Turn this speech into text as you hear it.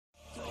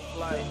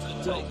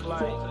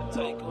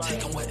Take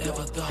them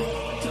wherever though.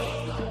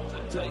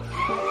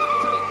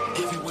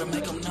 Everywhere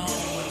make them known.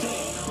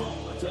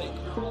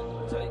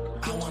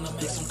 I wanna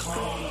make some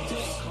clones.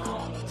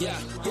 Yeah.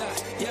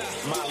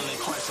 Modeling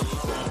Christ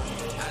alone.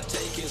 I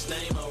take his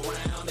name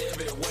around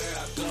everywhere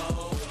I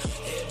go.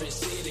 Every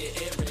city,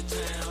 every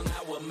town,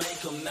 I will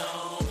make them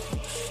known.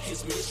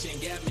 His mission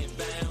got me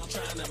bound,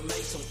 trying to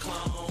make some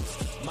clones.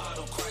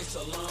 Model Christ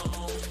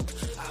alone.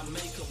 I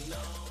make them known.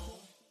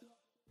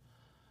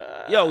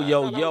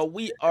 Yo,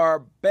 we are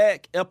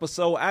back.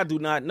 Episode I Do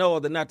Not Know,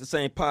 They're Not the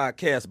Same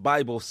Podcast,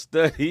 Bible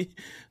Study.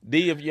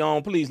 D, if you're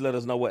on, please let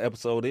us know what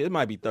episode it is. It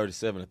might be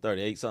 37 or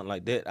 38, something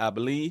like that, I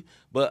believe.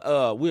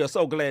 But we are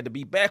so glad to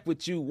be back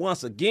with you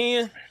once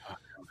again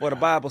for the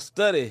Bible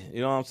study.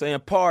 You know what I'm saying?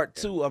 Part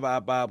 2 of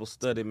our Bible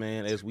study,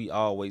 man, as we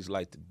always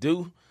like to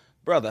do.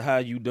 Brother, how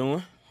you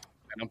doing?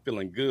 I'm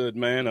feeling good,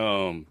 man.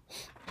 I'm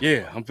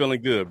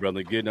feeling good,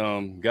 brother.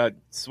 Got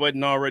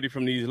sweating already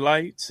from these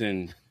lights,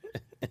 and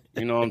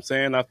you know what I'm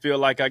saying? I feel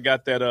like I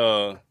got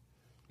that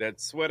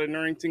sweat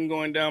anointing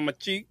going down my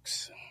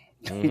cheeks.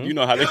 Mm-hmm. You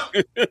know how they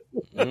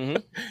mm-hmm.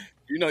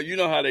 you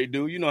know how they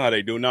do. You know how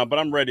they do now, but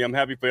I'm ready. I'm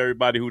happy for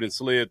everybody who done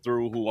slid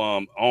through, who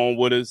on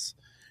with us.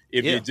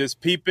 If you're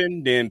just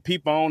peeping, then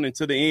peep on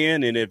into the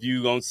end. And if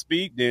you gonna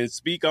speak, then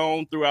speak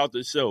on throughout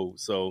the show.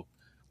 So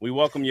we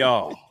welcome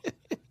y'all.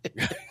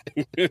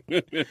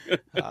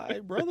 All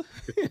right, brother.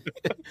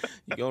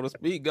 You gonna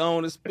speak, go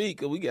on and speak,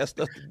 because we got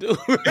stuff to do.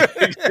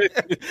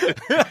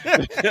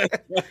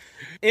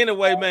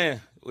 Anyway,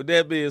 man, with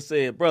that being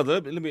said,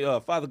 brother, let me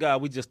Father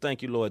God, we just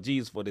thank you, Lord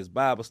Jesus, for this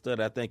Bible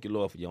study. I thank you,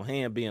 Lord, for your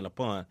hand being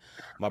upon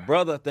my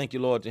brother. I thank you,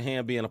 Lord, your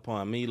hand being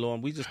upon me,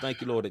 Lord. We just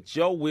thank you, Lord, that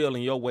your will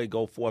and your way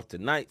go forth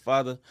tonight,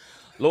 Father.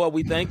 Lord,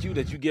 we thank you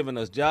that you've given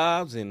us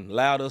jobs and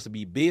allowed us to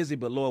be busy,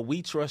 but Lord,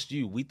 we trust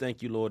you. We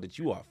thank you, Lord, that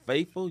you are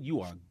faithful,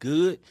 you are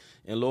good,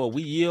 and Lord,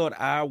 we yield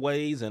our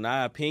ways and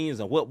our opinions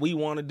and what we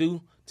want to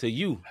do to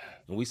you.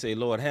 And we say,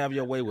 Lord, have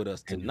your way with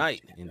us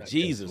tonight in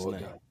Jesus'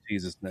 name.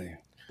 Jesus' name.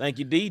 Thank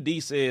you, D. D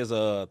says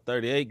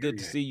 38. Good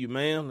to see you,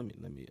 man. Let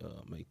me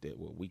make that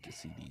where we can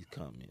see these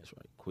comments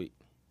right quick.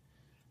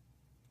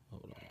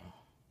 Hold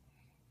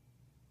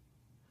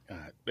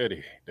on.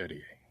 38.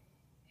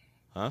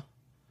 Huh?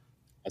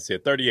 I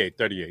said 38.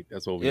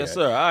 That's what we Yes, had.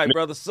 sir. All right,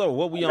 brother. So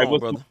what we on,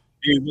 brother?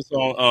 What's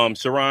on?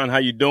 Sharon, how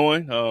you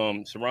doing?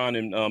 Sharon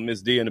and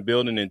Miss D in the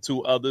building, and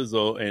two others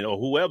or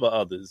whoever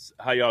others.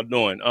 How y'all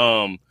doing?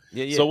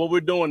 Yeah. So what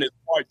we're doing is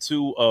part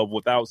 2 of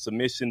Without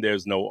Submission,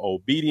 There's No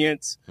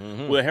Obedience.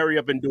 Mm-hmm. We'll hurry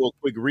up and do a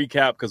quick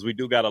recap because we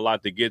do got a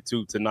lot to get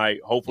to tonight.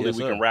 Hopefully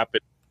we can wrap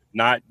it. If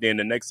not, then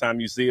the next time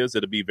you see us,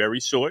 it'll be very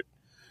short,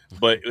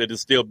 but it'll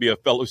still be a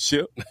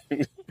fellowship.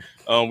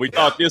 We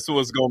thought this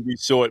was going to be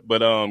short, but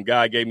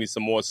God gave me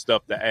some more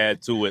stuff to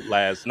add to it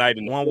last night.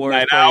 And one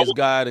word, praise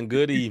God, and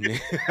good evening.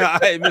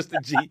 Hey, Mr.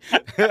 G.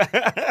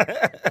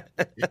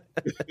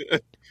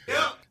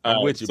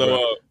 I'm with you,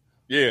 bro.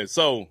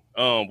 So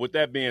with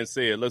that being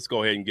said, let's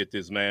go ahead and get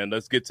this, man.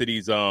 Let's get to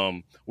these.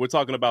 We're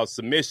talking about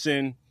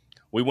submission.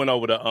 We went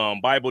over the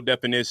Bible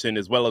definition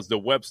as well as the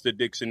Webster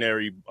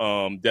Dictionary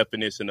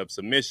definition of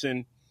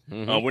submission.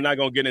 Mm-hmm. We're not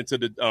going to get into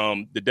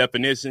the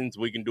definitions.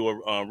 We can do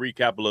a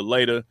recap a little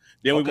later.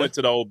 Then we went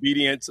to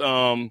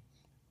the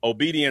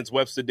obedience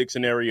Webster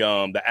Dictionary,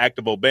 the act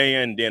of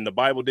obeying. Then the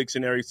Bible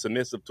Dictionary,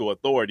 submissive to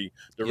authority.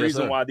 The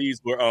reason why these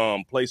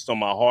were placed on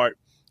my heart,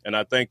 and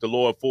I thank the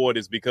Lord for it,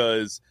 is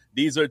because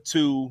these are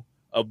two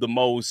of the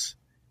most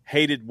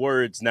hated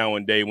words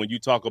nowadays when you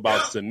talk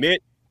about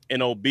submit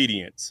and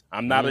obedience.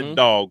 I'm not a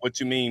dog. What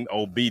you mean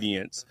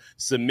obedience?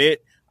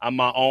 Submit, I'm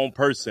my own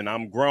person.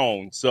 I'm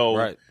grown.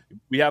 So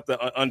we have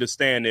to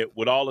understand that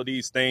with all of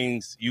these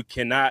things, you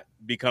cannot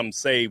become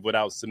saved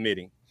without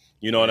submitting.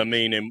 You know what I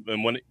mean?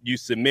 And when you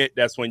submit,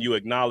 that's when you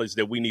acknowledge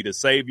that we need a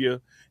savior,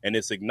 and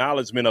it's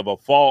acknowledgement of a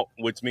fault,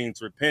 which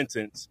means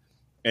repentance.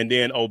 And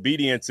then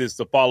obedience is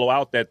to follow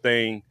out that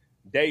thing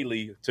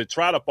daily, to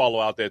try to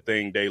follow out that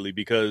thing daily,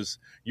 because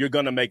you're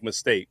going to make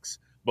mistakes.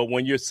 But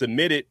when you're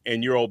submitted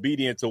and you're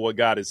obedient to what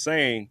God is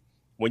saying,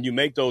 when you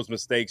make those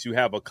mistakes, you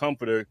have a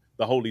comforter,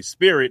 the Holy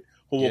Spirit,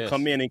 who will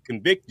come in and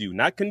convict you,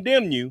 not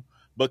condemn you,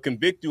 but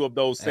convict you of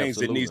those things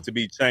that needs to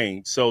be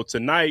changed. So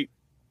tonight,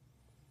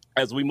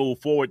 as we move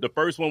forward, the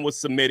first one was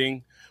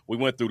submitting. We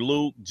went through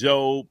Luke,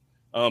 Job,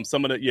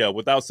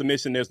 without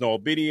submission, there's no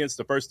obedience.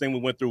 The first thing we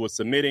went through was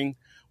submitting.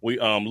 We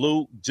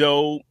Luke,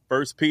 Job,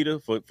 1 Peter,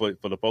 for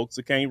the folks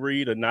that can't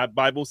read or not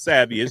Bible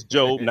savvy, it's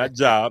Job, not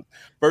Job.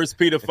 1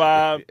 Peter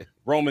 5,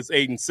 Romans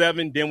 8 and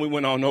 7. Then we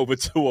went on over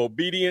to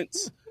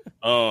obedience.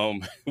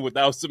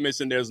 Without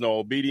submission, there's no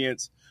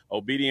obedience.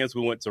 Obedience,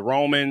 we went to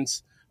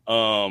Romans,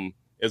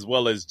 as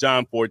well as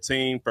John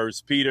 14, 1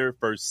 Peter,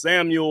 1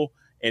 Samuel,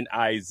 and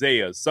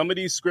Isaiah. Some of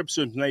these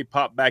scriptures may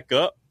pop back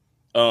up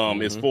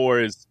as far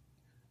as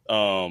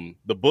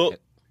the book,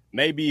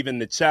 maybe even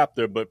the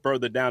chapter, but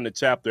further down the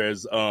chapter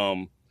as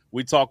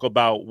we talk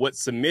about what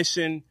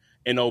submission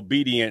and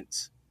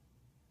obedience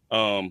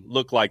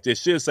look like.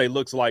 This should say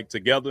looks like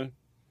together,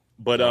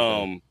 but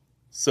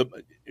so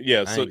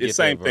it's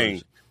same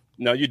thing.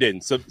 No, you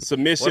didn't.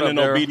 Submission What up, and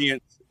Daryl?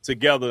 obedience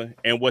together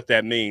and what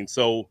that means.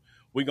 So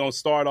we're going to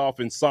start off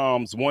in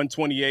Psalms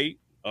 128,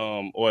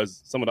 or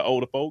as some of the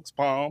older folks,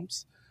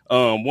 Palms,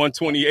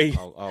 128.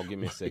 Oh, give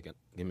me a second.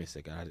 Give me a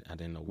second. I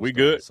didn't know We started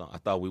good? the song. I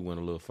thought we went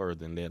a little further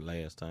than that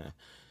last time.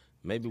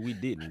 Maybe we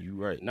didn't. You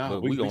right. No,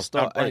 but we gonna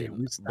stopped start. right Hey, here.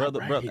 We stopped brother,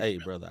 right brother. here. Hey,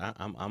 brother.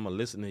 I'm gonna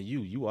listen to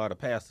you. You are the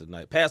pastor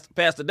tonight.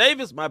 Pastor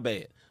Davis. My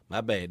bad.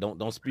 My bad.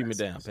 Don't spew me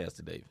down,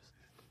 Pastor Davis.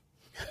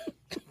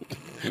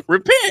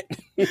 Repent.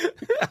 you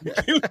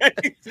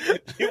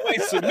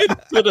ain't submitted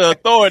to the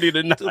authority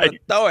To the tonight.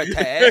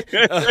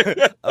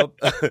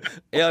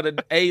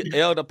 authority,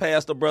 Elder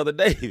Pastor Brother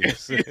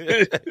Davis.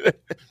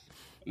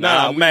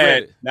 Now I'm we mad.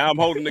 ready. Now I'm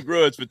holding the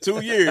grudge for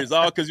 2 years,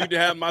 all because you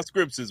didn't have my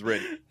scriptures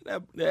ready.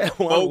 That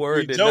one Folks, word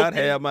we did not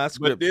joking, have my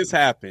scripture. But this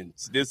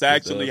happens. This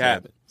actually does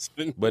happen.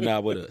 happens. But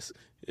not with us.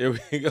 Here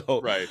we go.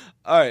 Right.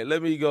 All right,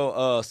 let me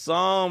go.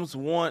 Psalms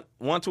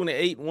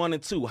 128, 1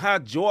 and 2. How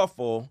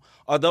joyful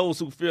are those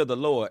who fear the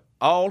Lord,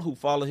 all who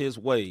follow his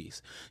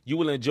ways. You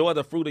will enjoy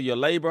the fruit of your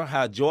labor.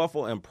 How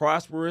joyful and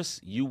prosperous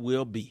you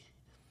will be.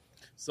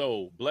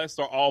 So blessed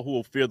are all who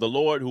will fear the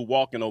Lord, who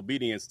walk in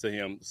obedience to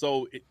him.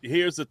 So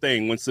here's the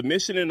thing. When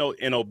submission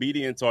and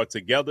obedience are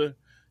together,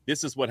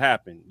 this is what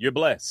happened. You're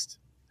blessed.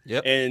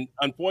 Yep. And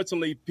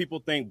unfortunately, people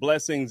think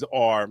blessings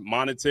are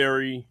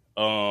monetary,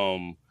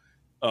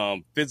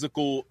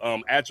 physical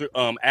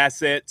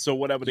assets or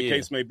whatever the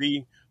case may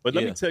be. But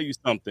let me tell you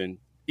something.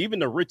 Even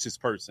the richest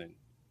person,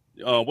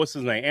 what's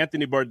his name?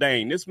 Anthony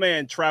Bourdain. This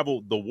man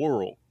traveled the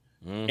world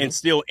and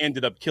still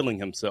ended up killing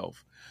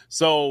himself.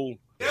 So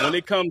when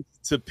it comes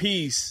to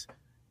peace,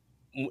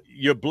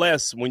 you're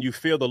blessed when you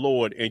fear the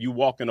Lord and you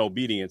walk in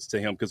obedience to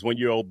him. Because when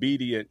you're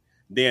obedient,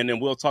 then, and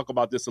we'll talk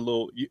about this a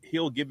little,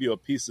 he'll give you a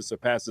peace that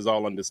surpasses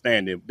all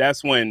understanding.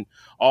 That's when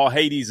all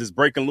Hades is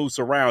breaking loose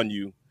around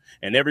you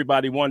and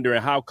everybody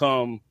wondering how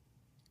come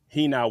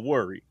he not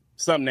worried.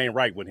 Something ain't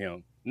right with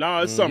him.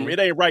 No, it's something. It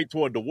ain't right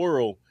toward the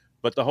world,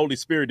 but the Holy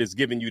Spirit is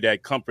giving you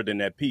that comfort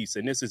and that peace.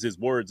 And this is his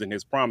words and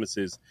his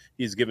promises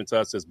he's given to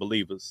us as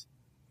believers.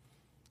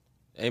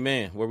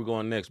 Amen. Where we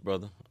going next,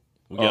 brother?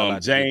 We got a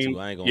lot to James, get to.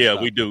 I ain't gonna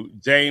stop. we do.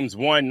 James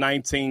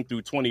 1:19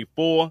 through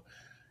 24.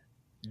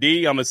 D,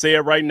 I'm going to say it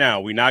right now.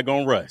 We're not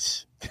going to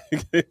rush.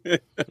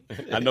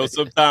 I know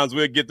sometimes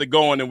we'll get to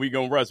going and we're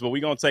going to rush, but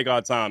we're going to take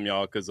our time,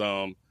 y'all, because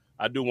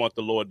I do want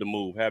the Lord to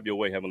move. Have your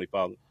way, Heavenly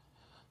Father.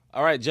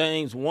 All right,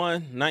 James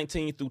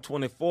 1:19 through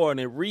 24, and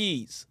it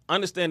reads,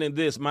 understanding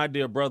this, my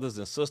dear brothers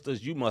and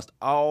sisters, you must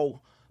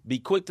all be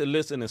quick to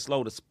listen and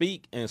slow to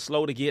speak and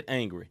slow to get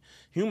angry.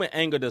 Human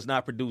anger does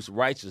not produce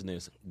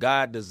righteousness.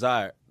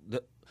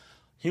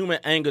 Human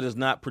anger does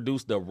not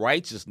produce the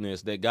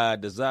righteousness that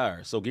God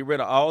desires. So get rid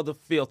of all the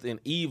filth and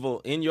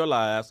evil in your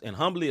lives and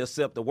humbly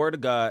accept the word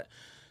of God,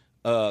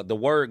 the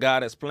word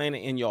God has planted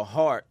in your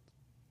heart.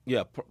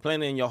 Yeah,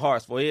 planted in your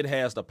hearts, for it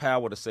has the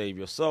power to save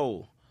your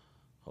soul.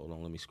 Hold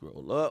on, let me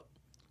scroll up.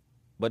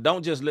 But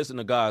don't just listen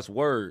to God's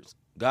words.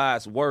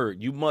 God's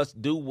word. You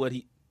must do what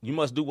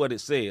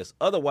it says.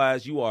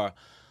 Otherwise, you are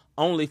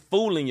only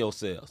fooling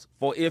yourselves.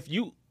 For if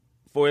you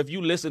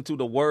listen to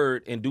the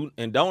word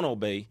and don't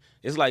obey,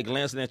 it's like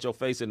glancing at your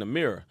face in the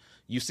mirror.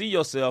 You see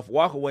yourself,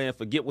 walk away, and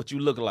forget what you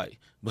look like.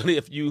 But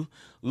if you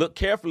look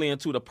carefully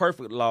into the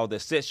perfect law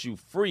that sets you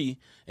free,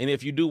 and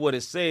if you do what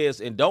it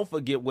says and don't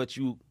forget what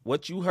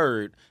you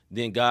heard,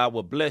 then God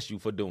will bless you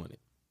for doing it.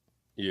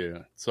 Yeah.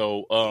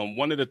 So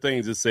one of the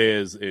things it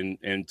says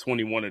in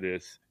 21 of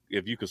this,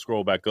 if you could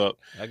scroll back up,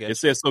 it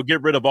says, so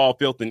get rid of all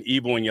filth and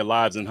evil in your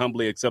lives and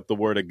humbly accept the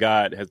word of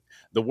God.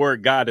 The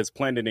word God has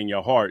planted in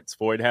your hearts,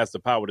 for it has the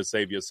power to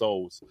save your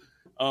souls.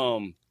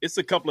 It's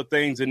a couple of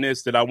things in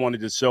this that I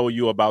wanted to show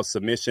you about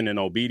submission and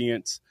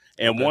obedience.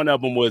 And one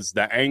of them was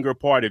the anger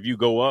part. If you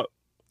go up.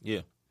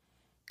 Yeah.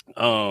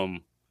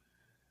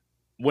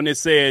 When it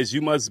says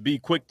you must be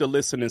quick to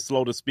listen and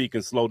slow to speak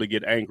and slow to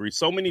get angry.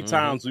 So many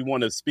times we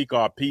want to speak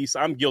our piece.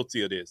 I'm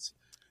guilty of this.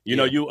 You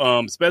know, you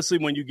especially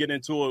when you get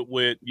into it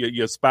with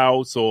your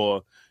spouse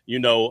or, you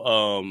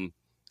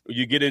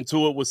get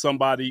into it with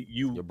somebody,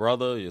 your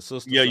brother, your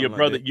sister. Yeah, your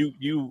brother. Like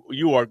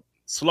you are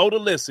slow to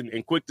listen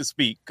and quick to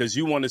speak because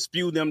you want to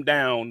spew them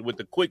down with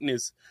the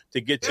quickness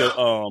to get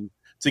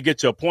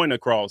your point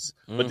across.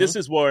 But this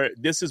is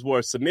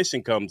where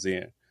submission comes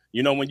in.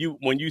 You know,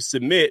 when you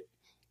submit,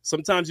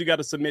 sometimes you got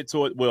to submit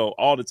to it. Well,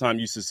 all the time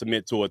you should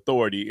submit to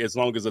authority as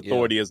long as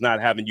authority is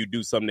not having you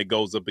do something that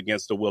goes up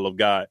against the will of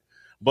God.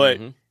 But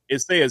it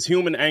says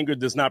human anger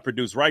does not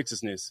produce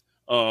righteousness,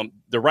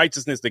 the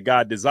righteousness that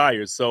God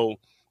desires. So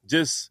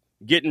just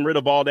getting rid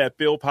of all that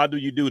filth. How do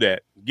you do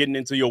that? Getting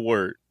into your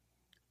word,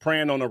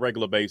 praying on a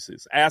regular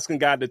basis, asking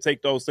God to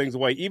take those things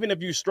away, even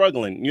if you're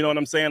struggling. You know what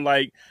I'm saying?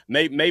 Like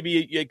maybe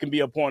it can be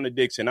a porn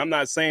addiction. I'm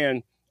not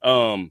saying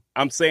I'm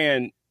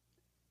saying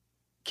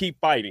keep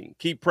fighting,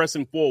 keep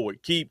pressing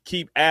forward,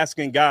 keep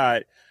asking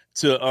God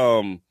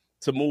to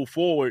move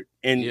forward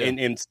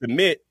and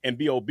submit and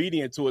be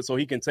obedient to it so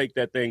he can take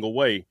that thing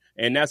away.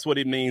 And that's what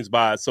it means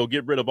by, so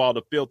get rid of all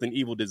the filth and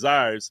evil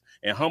desires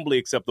and humbly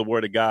accept the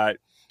word of God.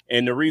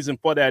 And the reason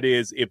for that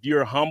is if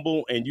you're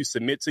humble and you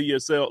submit to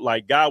yourself,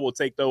 like God will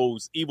take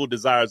those evil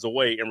desires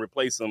away and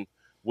replace them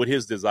with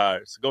his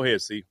desires. Go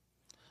ahead, C.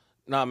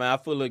 No, man, I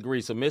fully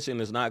agree. Submission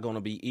is not going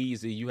to be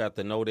easy. You have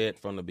to know that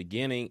from the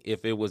beginning.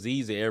 If it was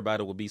easy,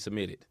 everybody would be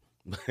submitted.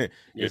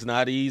 It's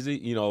not easy,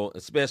 you know,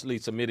 especially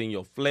submitting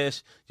your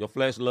flesh. Your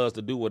flesh loves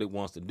to do what it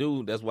wants to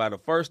do. That's why the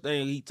first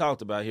thing he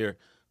talked about here,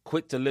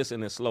 quick to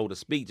listen and slow to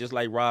speak, just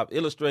like Rob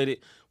illustrated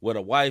with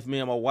a wife. Me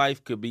and my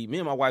wife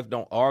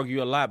don't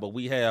argue a lot, but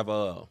we have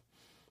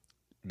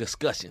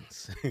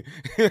discussions.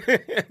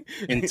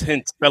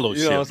 Intense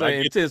fellowship. You know what I'm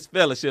saying? Intense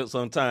fellowship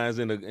sometimes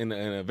in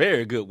a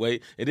very good way.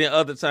 And then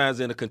other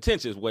times in a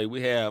contentious way.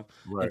 We have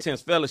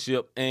intense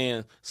fellowship.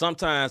 And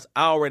sometimes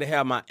I already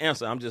have my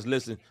answer. I'm just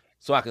listening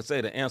so I can say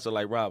the answer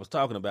like Rob was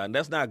talking about. And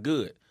that's not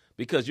good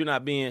because you're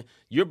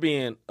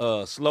being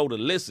slow to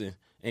listen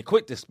and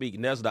quick to speak.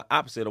 And that's the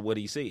opposite of what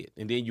he said.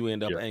 And then you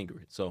end up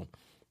angry. So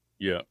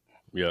yeah,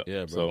 bro.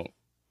 So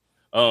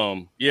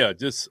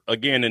just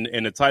again,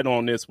 in the title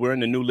on this, we're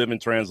in the New Living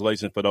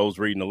Translation for those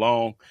reading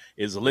along,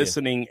 is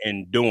listening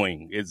and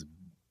doing. It's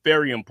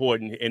very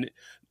important. And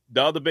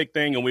the other big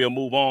thing, and we'll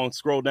move on,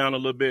 scroll down a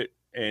little bit.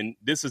 And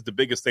this is the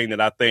biggest thing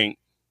that I think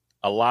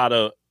a lot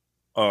of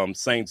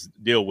saints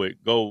deal with.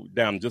 Go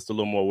down just a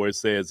little more where it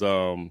says,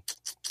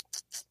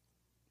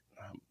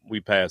 we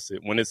passed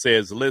it. When it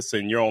says,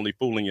 listen, you're only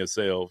fooling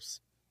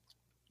yourselves.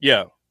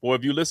 Yeah. Or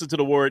if you listen to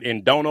the word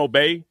and don't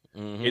obey,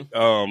 it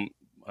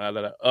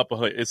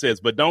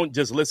says, but don't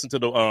just listen to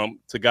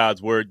to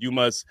God's word. You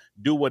must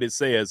do what it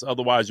says.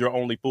 Otherwise, you're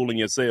only fooling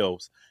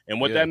yourselves.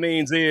 And what that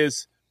means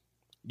is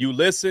you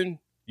listen,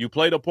 you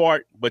play the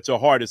part, but your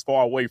heart is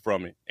far away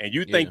from it. And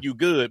you think you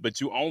good,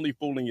 but you only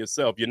fooling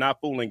yourself. You're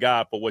not fooling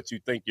God for what you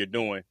think you're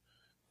doing.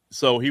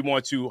 So he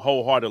wants you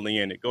wholeheartedly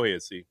in it. Go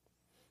ahead, C.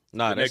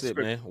 Nah, that's it,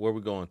 man. Where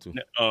we going to?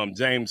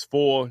 James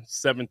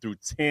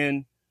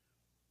 4:7-10.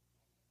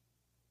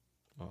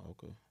 Oh,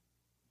 okay.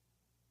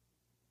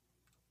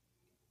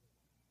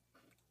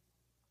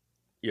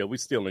 Yeah, we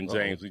still in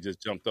James. We just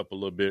jumped up a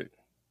little bit.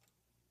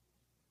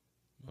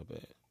 My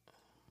bad.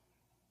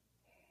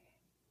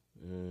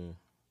 Here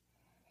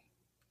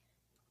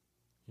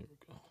we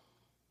go.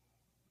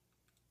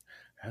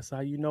 That's how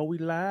you know we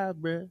live,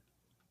 bro.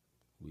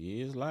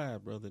 We is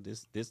live, brother.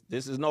 This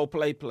is no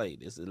play.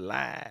 This is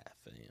live,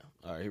 fam.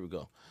 All right, here we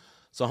go.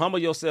 So humble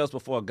yourselves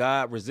before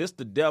God. Resist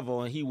the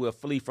devil, and he will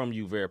flee from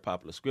you. Very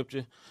popular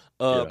scripture.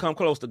 Come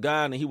close to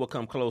God, and he will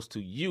come close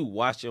to you.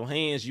 Wash your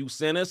hands, you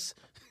sinners.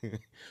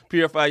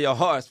 Purify your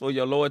hearts, for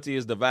your loyalty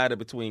is divided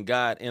between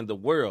God and the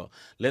world.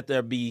 Let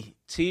there be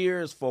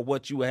tears for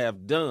what you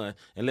have done,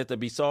 and let there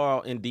be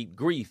sorrow and deep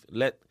grief.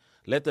 Let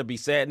there be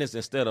sadness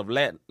instead of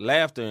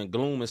laughter and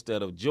gloom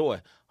instead of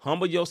joy.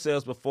 Humble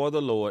yourselves before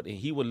the Lord, and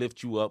he will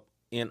lift you up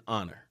in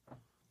honor.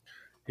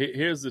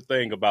 Here's the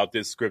thing about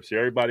this scripture.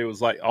 Everybody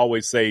was like,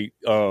 always say,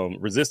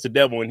 resist the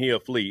devil and he'll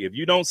flee. If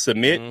you don't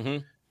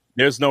submit,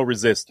 there's no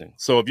resisting.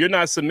 So if you're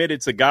not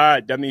submitted to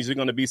God, that means you're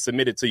going to be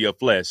submitted to your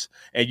flesh,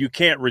 and you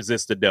can't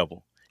resist the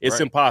devil. It's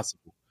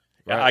impossible.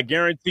 Right. I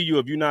guarantee you,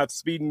 if you're not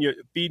feeding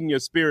your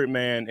spirit,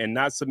 man, and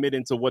not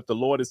submitting to what the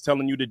Lord is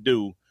telling you to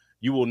do,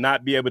 you will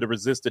not be able to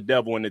resist the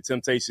devil and the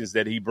temptations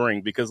that he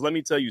brings. Because let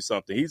me tell you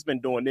something. He's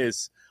been doing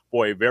this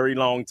for a very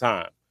long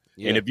time.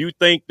 Yeah. And if you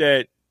think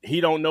that he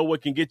don't know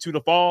what can get you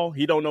to fall,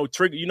 he don't know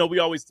trigger. You know,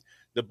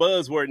 the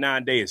buzzword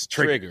nowadays is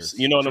triggers.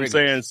 You know what I'm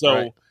saying?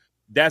 So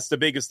that's the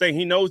biggest thing.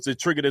 He knows the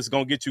trigger that's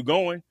going to get you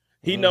going.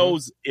 He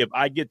knows if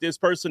I get this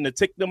person to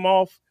tick them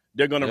off,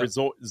 they're going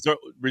to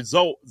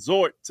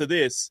resort to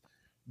this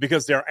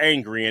because they're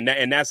angry. And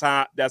that's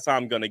how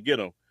I'm going to get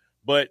them.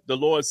 But the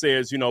Lord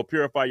says,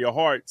 purify your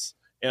hearts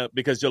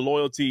because your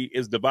loyalty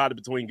is divided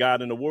between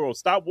God and the world.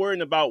 Stop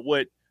worrying about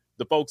what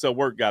the folks at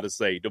work got to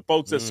say, the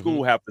folks at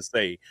school have to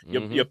say,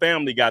 your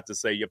family got to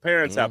say, your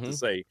parents have to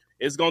say.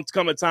 It's going to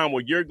come a time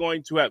where you're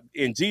going to have,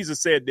 and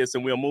Jesus said this,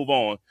 and we'll move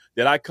on,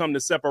 that I come to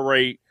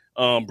separate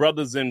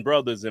brothers and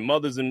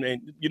mothers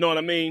and you know what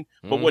I mean?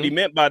 But what he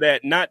meant by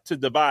that, not to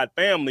divide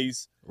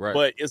families,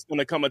 but it's going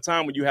to come a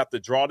time when you have to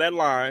draw that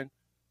line,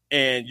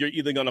 and you're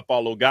either going to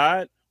follow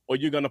God or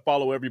you're going to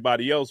follow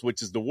everybody else,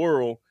 which is the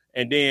world,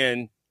 and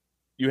then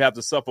you have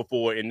to suffer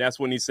for it. And that's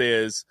when he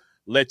says,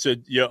 let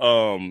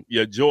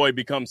your joy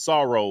become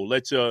sorrow.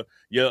 Let your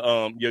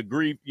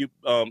grief, your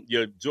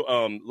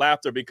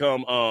laughter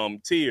become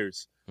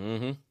tears.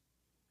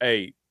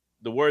 Hey,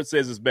 the word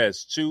says it's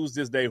best. Choose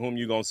this day whom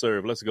you're gonna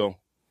serve. Let's go.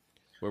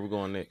 Where we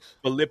going next?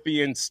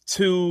 Philippians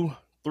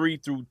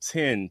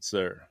 2:3-10,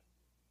 sir.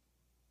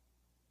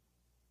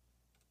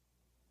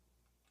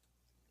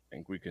 I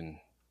think we can.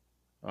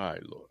 All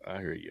right, Lord. I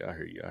hear you.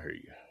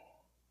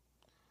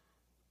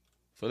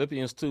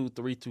 Philippians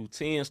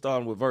 2:3-10,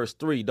 starting with verse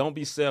 3. Don't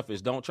be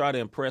selfish. Don't try to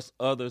impress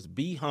others.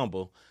 Be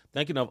humble,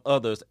 thinking of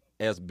others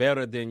as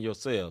better than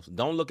yourselves.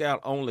 Don't look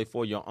out only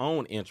for your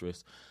own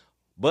interests,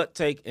 but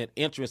take an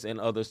interest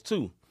in others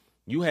too.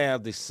 You must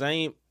have the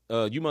same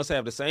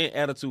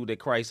attitude that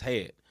Christ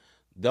had.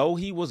 Though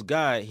he was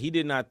God, he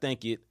did not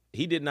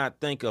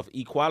think of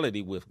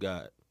equality with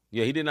God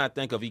Yeah, he did not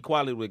think of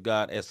equality with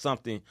God as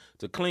something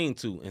to cling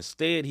to.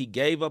 Instead, he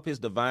gave up his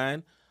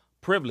divine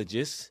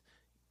privileges,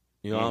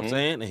 you know what I'm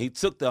saying? And he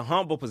took the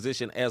humble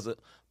position as a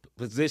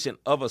position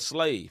of a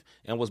slave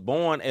and was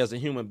born as a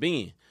human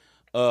being.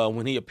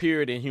 When he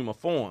appeared in human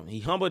form, he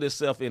humbled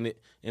himself in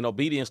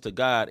obedience to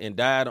God and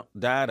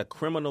died a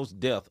criminal's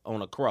death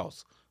on a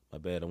cross. My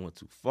bad, I went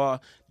too far.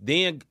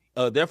 Then,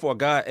 therefore,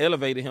 God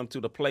elevated him to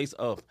the place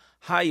of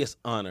highest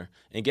honor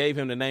and gave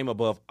him the name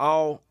above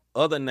all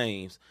other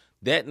names.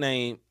 That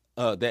name,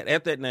 that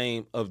at that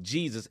name of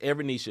Jesus,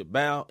 every knee should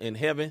bow in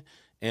heaven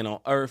and on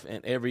earth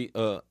and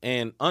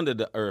and under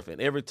the earth,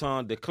 and every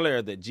tongue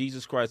declare that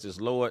Jesus Christ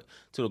is Lord,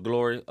 to the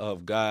glory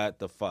of God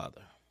the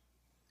Father.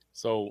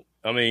 So,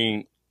 I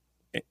mean,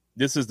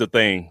 this is the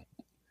thing.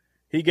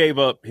 He gave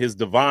up his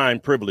divine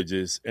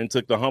privileges and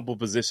took the humble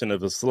position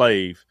of a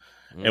slave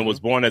and was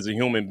born as a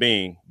human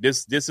being.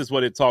 This is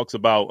what it talks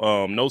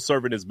about. No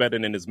servant is better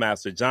than his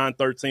master. John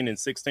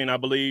 13:16, I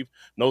believe.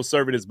 No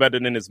servant is better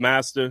than his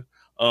master.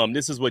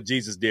 This is what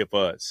Jesus did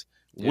for us.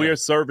 Yeah. We're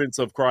servants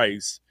of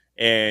Christ,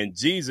 and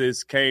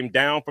Jesus came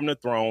down from the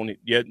throne.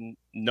 Yet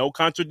no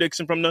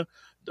contradiction from the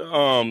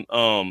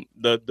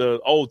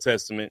Old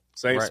Testament.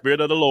 Same right. Spirit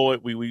of the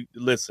Lord. We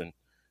listen.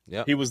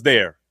 Yep. He was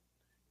there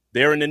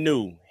in the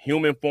new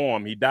human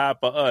form. He died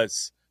for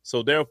us.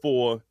 So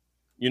therefore,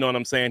 you know what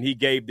I'm saying? He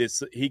gave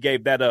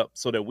that up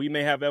so that we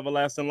may have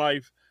everlasting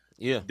life.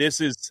 Yeah.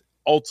 This is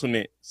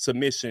ultimate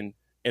submission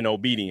and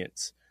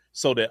obedience,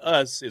 so that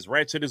us, as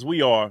wretched as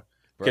we are,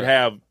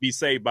 right. be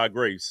saved by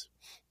grace.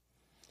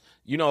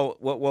 You know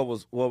what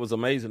was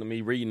amazing to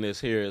me reading this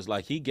here is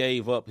like he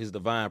gave up his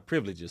divine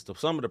privileges. So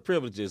some of the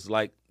privileges,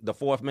 like the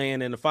fourth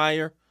man in the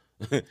fire.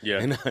 Yeah.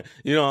 And,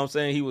 you know what I'm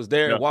saying? He was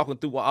there walking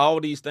through all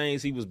these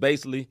things. He was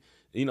basically,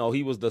 he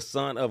was the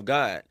Son of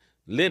God,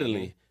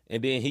 literally.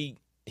 And then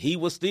he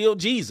was still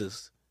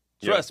Jesus.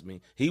 Trust me.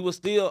 He was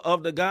still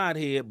of the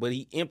Godhead, but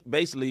he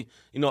basically,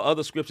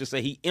 other scriptures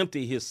say he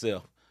emptied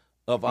himself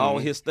of all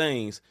his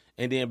things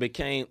and then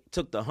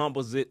took the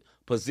humble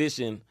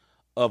position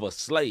of a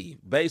slave.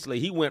 Basically,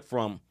 he went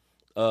from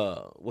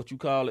the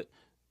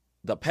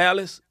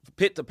palace,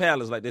 pit to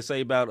palace, like they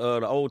say about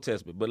the Old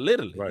Testament. But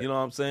literally, right. You know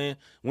what I'm saying?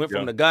 Went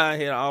from the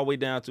Godhead all the way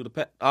down to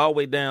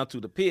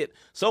the pit.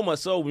 So much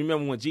so,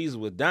 remember when Jesus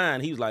was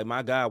dying, he was like,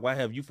 "My God, why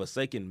have you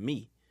forsaken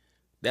me?"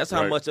 That's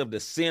how much of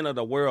the sin of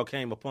the world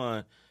came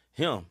upon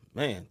him.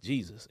 Man,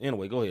 Jesus.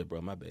 Anyway, go ahead,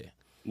 bro. My bad.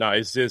 No,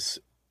 it's just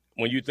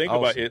when you think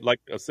about it, like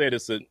I said,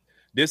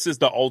 this is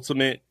the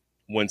ultimate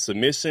when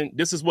submission.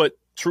 This is what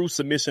true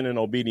submission and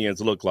obedience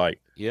look like.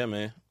 Yeah,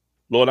 man.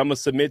 Lord, I'm going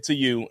to submit to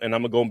you and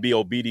I'm going to be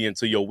obedient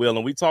to your will.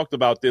 And we talked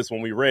about this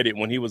when we read it,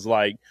 when he was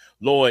like,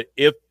 Lord,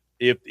 if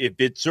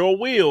it's your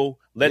will,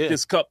 let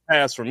this cup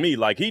pass from me.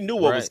 Like he knew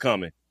what was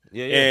coming.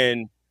 Yeah.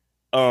 And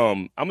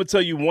I'm going to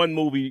tell you one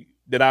movie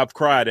that I've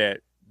cried at,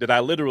 that I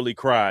literally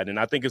cried. And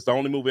I think it's the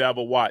only movie I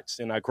ever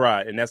watched and I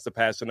cried. And that's The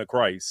Passion of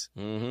Christ,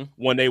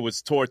 when they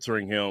was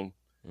torturing him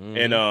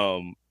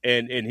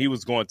and he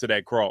was going to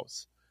that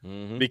cross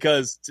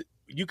because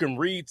you can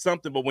read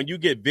something, but when you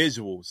get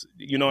visuals,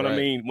 you know what I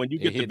mean? When you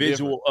get the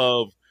visual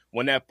of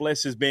when that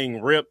flesh is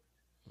being ripped,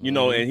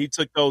 and he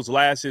took those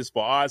lashes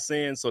for our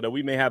sins so that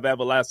we may have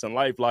everlasting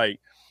life. Like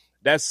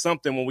that's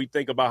something when we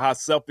think about how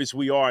selfish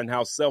we are and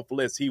how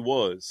selfless he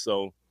was.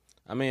 So,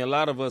 I mean, a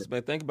lot of us,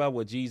 man, think about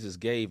what Jesus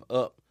gave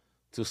up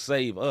to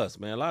save us,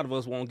 man. A lot of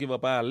us won't give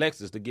up our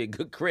Lexus to get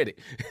good credit.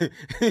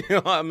 You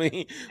know what I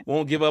mean?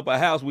 Won't give up a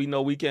house we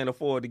know we can't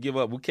afford to give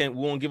up. We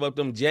won't give up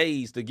them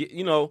J's to get,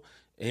 and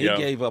he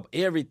gave up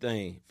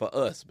everything for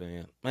us,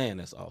 man. Man,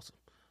 that's awesome.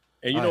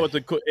 And you know what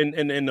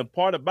and the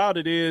part about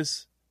it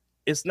is,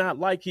 it's not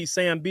like he's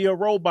saying be a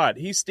robot.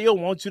 He still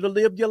wants you to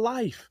live your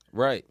life.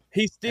 Right.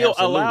 He still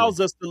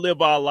allows us to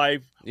live our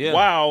life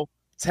while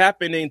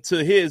tapping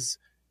into his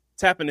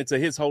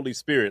Holy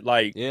Spirit.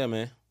 Like, yeah,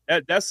 man.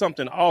 That's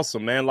something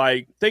awesome, man.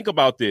 Like, think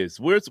about this.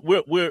 We're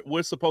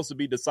supposed to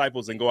be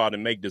disciples and go out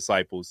and make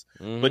disciples,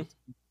 but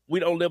we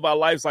don't live our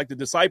lives like the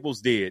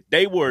disciples did.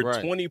 They were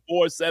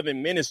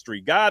 24/7 ministry.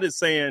 God is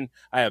saying,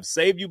 I have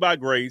saved you by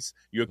grace.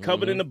 You're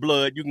covered in the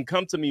blood. You can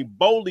come to me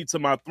boldly to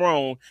my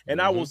throne,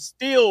 and I will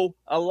still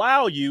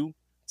allow you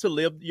to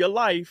live your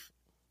life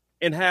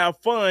and have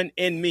fun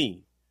in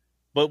me.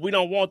 But we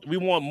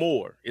want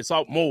more. It's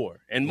all more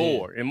and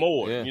more and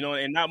more,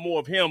 and not more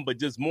of him, but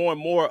just more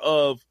and more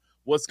of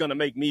what's going to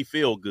make me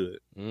feel good.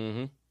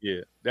 Yeah,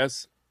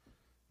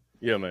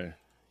 man.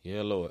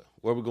 Yeah, Lord.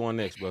 Where we going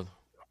next, brother?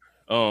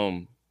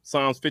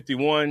 Psalms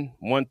 51,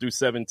 1 through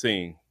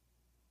 17.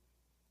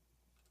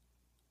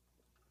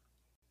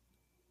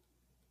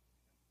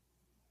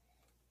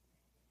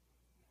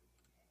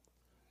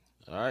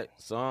 All right,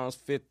 Psalms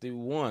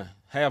 51.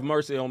 Have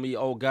mercy on me,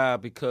 O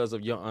God, because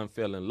of your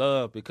unfailing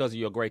love, because of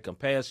your great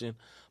compassion.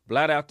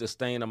 Blot out the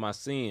stain of my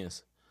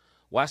sins.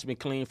 Wash me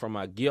clean from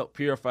my guilt.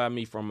 Purify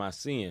me from my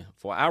sin.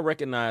 For I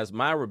recognize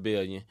my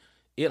rebellion.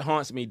 It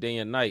haunts me day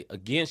and night.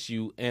 Against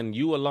you and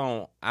you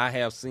alone I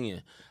have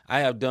sinned. I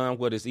have done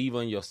what is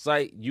evil in your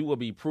sight. You will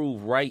be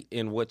proved right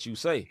in what you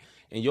say,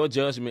 and your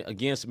judgment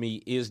against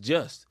me is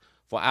just.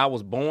 For I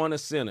was born a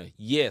sinner,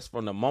 yes,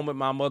 from the moment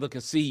my mother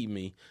conceived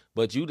me,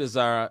 but you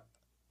desire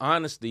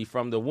honesty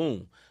from the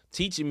womb,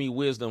 teaching me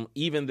wisdom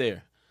even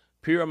there.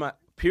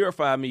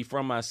 Purify me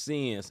from my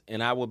sins,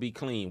 and I will be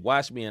clean.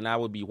 Wash me, and I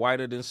will be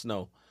whiter than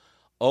snow.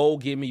 Oh,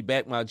 give me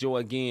back my joy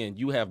again.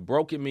 You have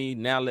broken me.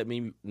 Now let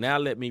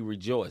me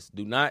rejoice.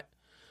 Do not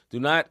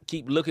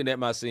keep looking at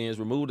my sins.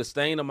 Remove the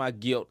stain of my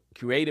guilt.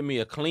 Create in me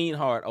a clean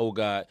heart, O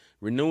God.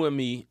 Renewing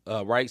me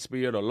a right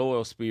spirit, a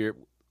loyal spirit.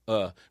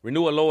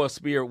 Renew a loyal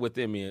spirit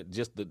within me.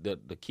 Just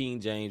the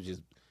King James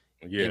is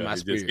in my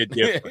spirit. Just get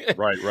different.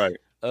 Right.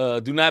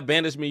 Do not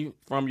banish me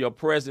from your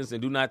presence,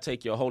 and do not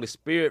take your Holy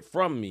Spirit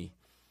from me.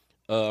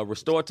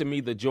 Restore to me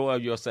the joy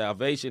of your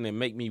salvation, and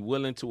make me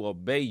willing to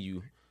obey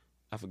you.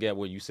 I forget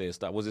where you said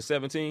stop. Was it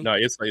 17? No,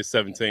 it's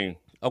 17.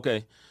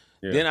 Okay.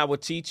 Yeah. Then I will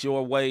teach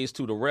your ways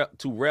to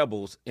to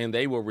rebels, and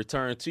they will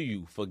return to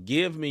you.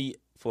 Forgive me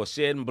for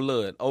shedding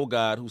blood, O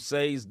God, who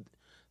says,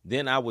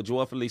 then I will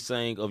joyfully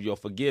sing of your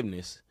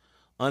forgiveness.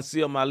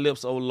 Unseal my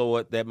lips, O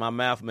Lord, that my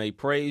mouth may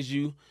praise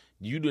you.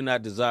 You do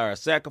not desire a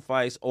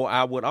sacrifice, or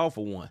I would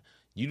offer one.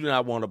 You do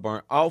not want a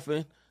burnt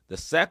offering.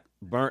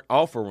 Burnt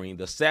offering,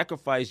 the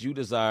sacrifice you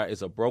desire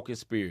is a broken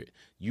spirit.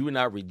 You will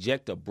not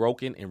reject a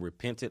broken and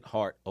repentant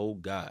heart, O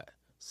God.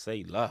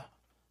 Selah.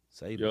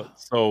 Yep.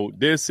 So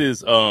this is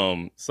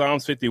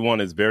Psalms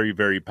 51 is very,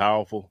 very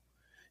powerful.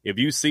 If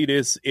you see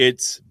this,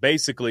 it's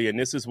basically, and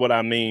this is what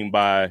I mean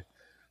by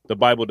the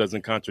Bible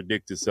doesn't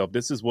contradict itself.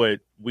 This is what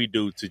we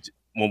do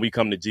when we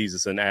come to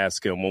Jesus and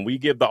ask him. When we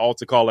give the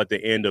altar call at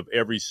the end of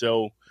every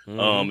show,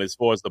 as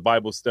far as the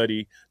Bible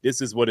study,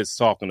 this is what it's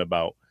talking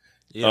about.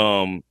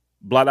 Yeah.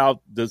 Blot out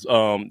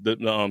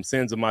the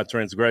sins of my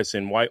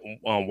transgression,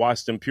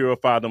 wash them,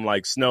 purify them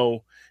like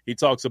snow. He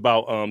talks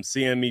about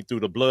seeing me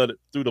through the blood.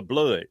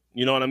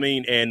 You know what I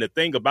mean? And the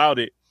thing about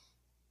it,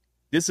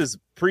 this is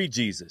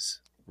pre-Jesus.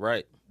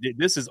 Right.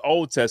 This is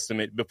Old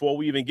Testament before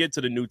we even get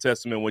to the New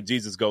Testament when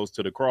Jesus goes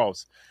to the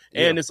cross.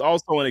 Yeah. And it's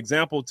also an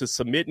example to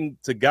submitting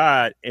to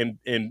God and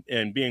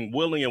being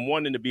willing and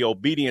wanting to be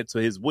obedient to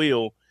his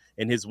will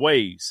and his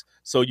ways.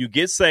 So you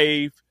get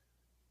saved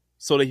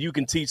so that you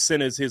can teach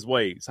sinners his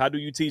ways. How do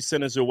you teach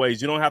sinners your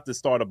ways? You don't have to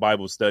start a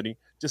Bible study,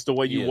 just the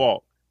way you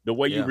walk, the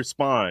way you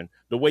respond,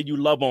 the way you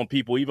love on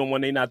people, even when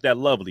they're not that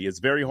lovely. It's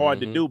very hard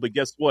to do, but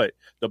guess what?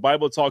 The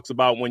Bible talks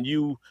about when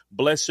you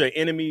bless your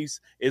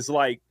enemies, it's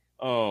like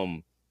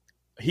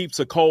heaps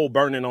of coal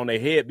burning on their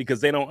head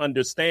because they don't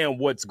understand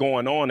what's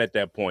going on at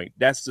that point.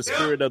 That's the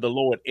spirit of the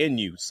Lord in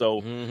you.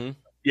 So,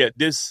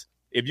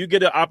 if you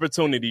get an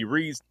opportunity,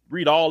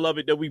 read all of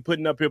it that we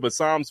putting up here, but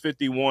Psalms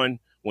 51,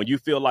 when you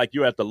feel like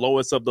you're at the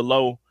lowest of the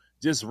low,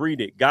 just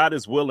read it. God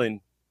is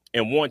willing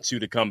and wants you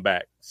to come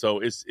back. So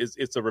it's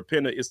the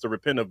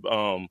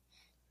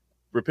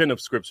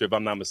repentant scripture, if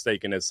I'm not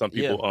mistaken, as some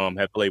people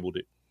have labeled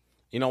it.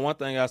 You know, one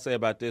thing I say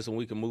about this, and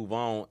we can move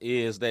on,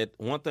 is that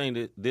one thing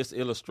that this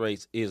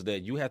illustrates is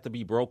that you have to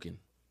be broken.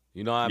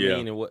 You know what I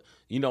mean? And what,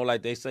 you know,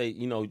 like they say,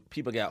 you know,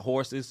 people got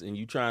horses and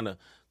you trying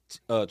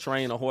to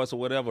train a horse or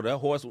whatever. That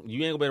horse,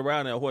 you ain't gonna be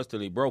around that horse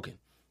till he broken.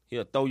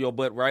 He'll throw your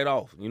butt right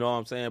off. You know what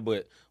I'm saying?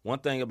 But one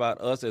thing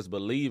about us as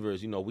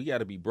believers, you know, we got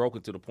to be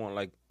broken to the point,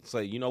 like,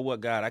 say, you know what,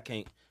 God, I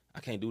can't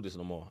do this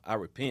no more. I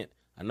repent.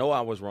 I know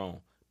I was wrong.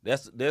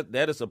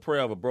 That is a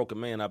prayer of a broken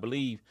man. I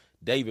believe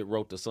David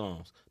wrote the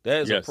Psalms.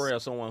 That is a prayer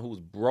of someone who's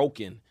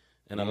broken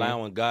and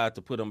allowing God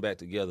to put them back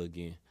together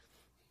again.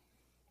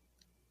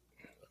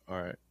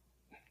 All right.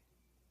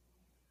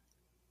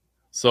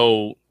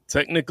 So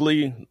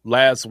technically,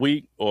 last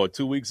week or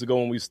 2 weeks ago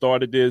when we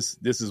started this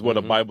is what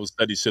a Bible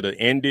study should have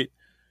ended.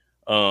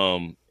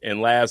 And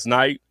last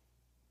night,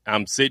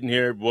 I'm sitting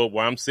here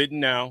where I'm sitting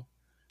now,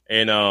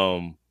 and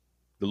the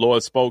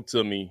Lord spoke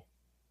to me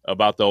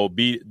about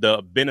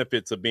the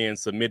benefits of being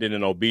submitted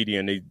and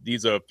obedient.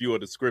 These are a few of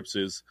the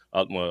scriptures,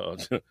 a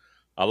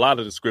lot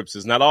of the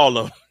scriptures, not all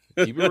of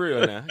them. Keep it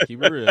real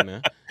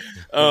now.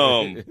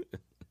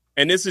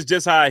 And this is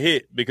just how I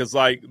hit, because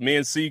like me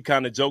and C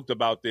kind of joked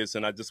about this,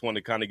 and I just want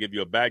to kind of give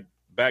you a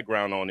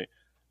background on it.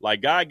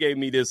 Like, God gave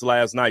me this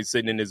last night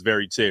sitting in this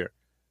very chair.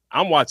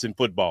 I'm watching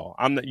football.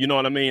 You know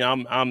what I mean?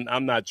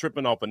 I'm not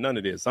tripping off of none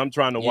of this. I'm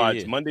trying to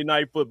watch Monday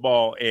Night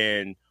Football,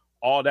 and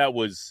all that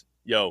was,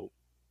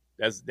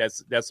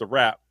 that's a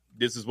wrap.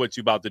 This is what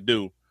you about to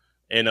do.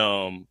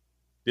 And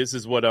this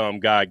is what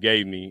God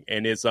gave me.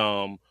 And it's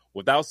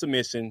without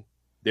submission,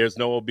 there's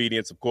no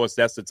obedience. Of course,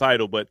 that's the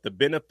title, but the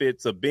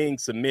benefits of being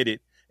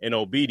submitted and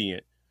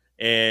obedient.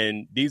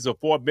 And these are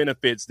 4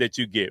 benefits that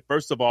you get.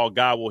 First of all,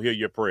 God will hear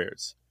your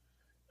prayers.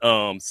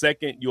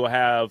 Second, you'll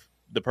have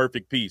the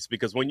perfect peace,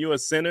 because when you're a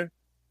sinner,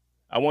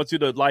 I want you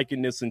to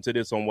liken this into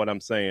this on what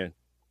I'm saying.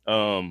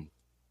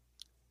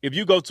 If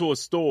you go to a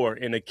store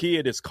and a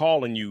kid is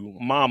calling you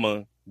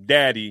mama,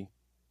 daddy,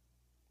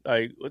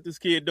 like, what this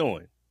kid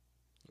doing?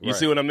 You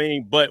see what I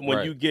mean? But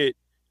when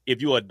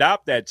if you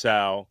adopt that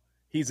child,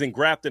 he's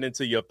engrafted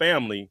into your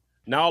family.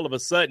 Now, all of a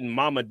sudden,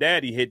 mama,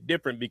 daddy hit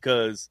different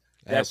because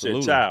that's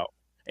your child.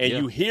 And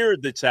you hear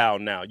the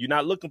child now. You're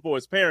not looking for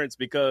his parents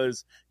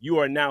because you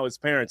are now his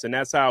parents. And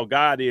that's how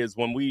God is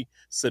when we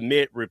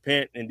submit,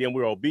 repent, and then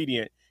we're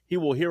obedient. He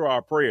will hear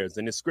our prayers,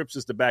 and the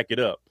scriptures to back it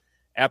up.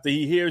 After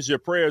he hears your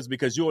prayers,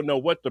 because you'll know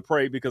what to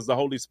pray, because the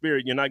Holy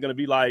Spirit, you're not going to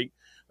be like,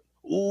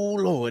 "Oh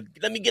Lord,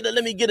 let me get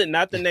it.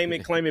 Not the name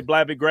it, claim it,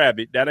 blab it, grab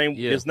it. That ain't,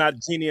 it's not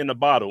genie in the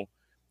bottle.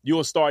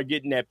 You'll start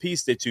getting that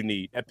peace that you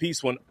need, that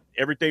peace when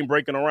everything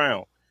breaking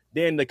around.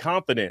 Then the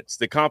confidence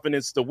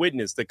to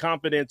witness, the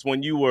confidence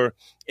when you were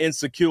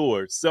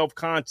insecure,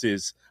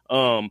 self-conscious.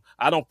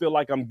 I don't feel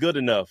like I'm good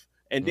enough.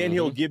 And then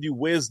he'll give you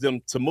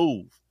wisdom to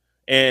move.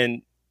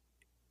 And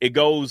it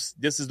goes,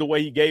 this is the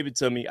way he gave it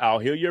to me. I'll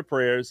hear your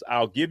prayers.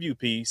 I'll give you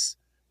peace.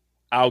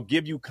 I'll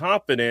give you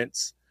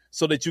confidence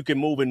so that you can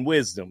move in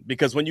wisdom.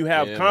 Because when you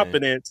have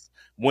confidence,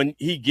 when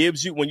he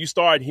gives you, when you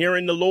start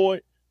hearing the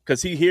Lord,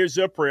 because he hears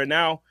your prayer,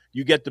 now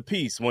you get the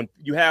peace. When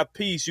you have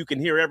peace, you can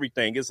hear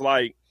everything. It's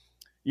like,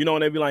 you know,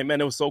 and they be like,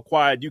 man, it was so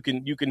quiet. You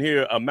can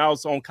hear a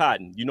mouse on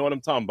cotton. You know what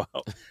I'm talking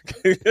about?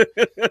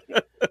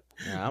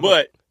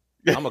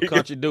 I'm a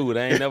country dude.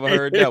 I ain't never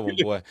heard that one,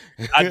 boy.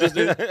 I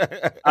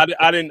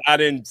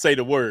didn't say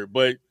the word,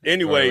 but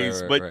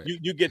anyways, right.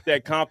 You get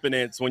that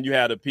confidence when you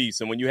have the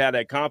peace. And when you have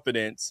that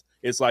confidence,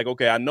 it's like,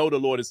 okay, I know the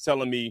Lord is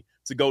telling me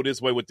to go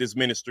this way with this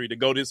ministry, to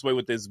go this way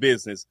with this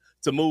business,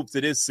 to move to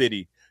this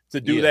city,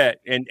 to do that.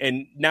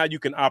 And now you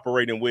can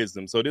operate in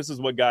wisdom. So this is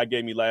what God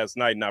gave me last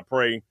night. And I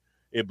pray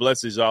it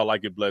blesses y'all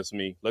like it blessed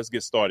me. Let's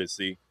get started,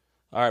 see.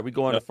 All right, we're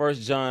going to 1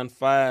 John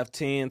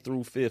 5:10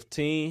 through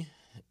 15.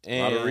 And,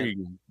 a lot of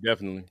reading,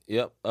 definitely.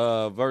 Yep.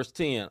 Verse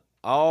 10.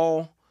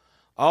 All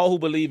who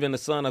believe in the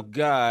Son of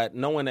God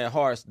know in their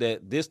hearts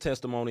that this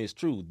testimony is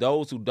true.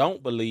 Those who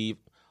don't believe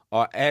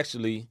are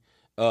actually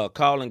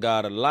calling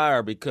God a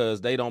liar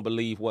because they don't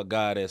believe what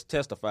God has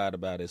testified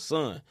about his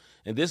Son.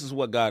 And this is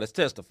what God has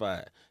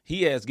testified.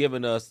 He has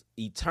given us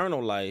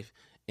eternal life,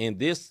 and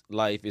this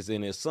life is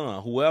in his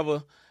Son.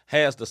 Whoever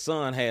has the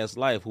Son has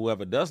life.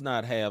 Whoever does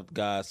not have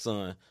God's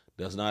Son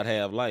does not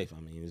have life. I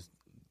mean, it's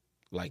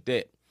like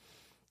that.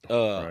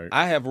 Right.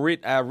 I've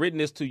written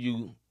this to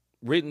you,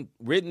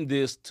 written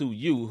this to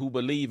you who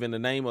believe in the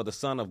name of the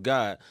Son of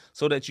God,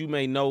 so that you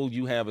may know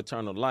you have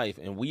eternal life.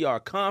 And we are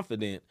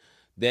confident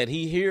that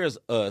he hears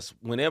us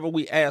whenever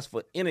we ask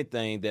for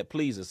anything that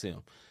pleases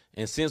him.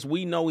 And since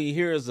we know he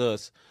hears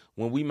us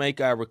when we make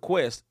our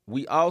request,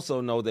 we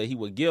also know that he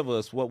will give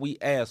us what we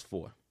ask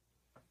for.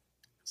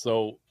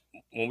 So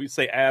when we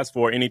say ask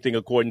for anything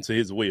according to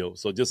his will,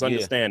 so just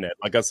understand that.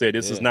 Like I said,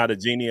 this is not a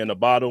genie in a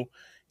bottle.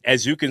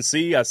 As you can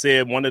see, I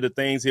said one of the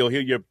things, he'll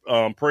hear your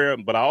prayer,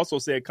 but I also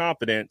said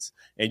confidence.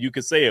 And you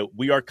can say it.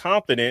 We are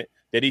confident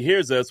that he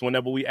hears us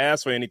whenever we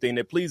ask for anything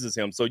that pleases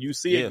him. So you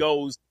see, it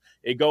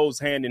goes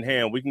hand in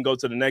hand. We can go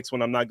to the next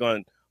one. I'm not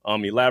going to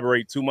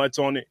elaborate too much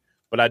on it,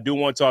 but I do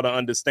want y'all to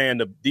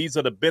understand that these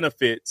are the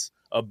benefits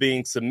of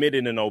being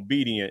submitted and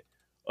obedient,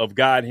 of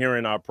God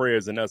hearing our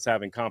prayers and us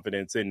having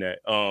confidence in that.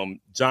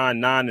 John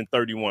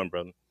 9:31,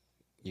 brother.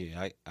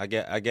 Yeah, I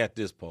got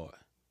this part.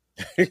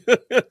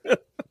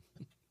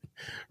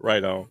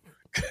 Right on.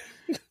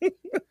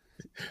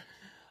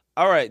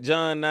 All right,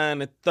 John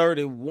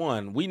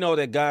 9:31. We know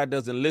that God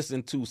doesn't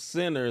listen to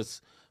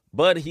sinners,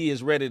 but he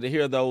is ready to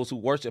hear those who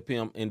worship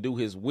him and do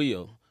his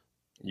will.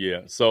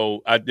 Yeah,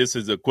 so this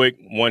is a quick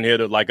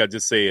one-hitter. Like I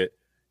just said,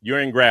 you're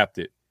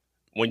engrafted.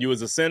 When you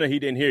was a sinner, he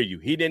didn't hear you.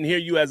 He didn't hear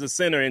you as a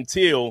sinner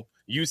until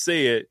you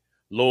said,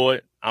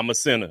 Lord, I'm a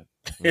sinner.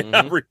 And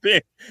I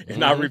repent,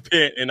 I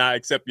repent, and I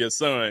accept your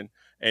Son.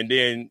 And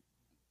then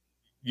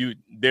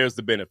there's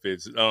the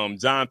benefits. John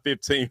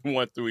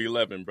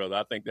 15:1-11, brother.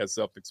 I think that's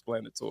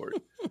self-explanatory.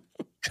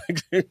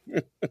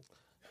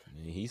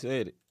 He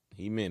said it.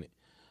 He meant it.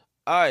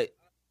 All right.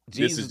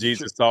 This is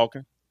Jesus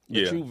talking.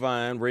 The true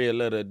vine, red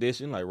letter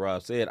edition, like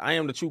Rob said. I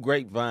am the true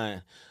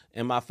grapevine,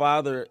 and my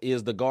Father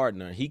is the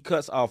gardener. He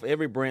cuts off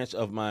every branch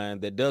of mine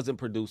that doesn't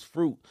produce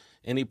fruit,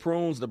 and he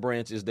prunes the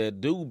branches that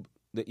do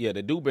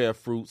bear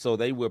fruit, so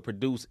they will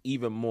produce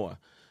even more.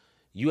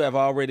 You have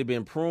already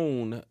been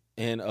pruned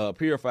and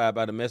purified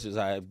by the message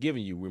I have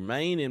given you.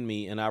 Remain in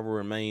me, and I will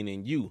remain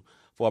in you.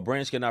 For a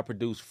branch cannot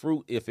produce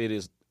fruit if it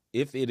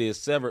is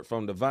severed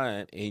from the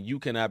vine, and you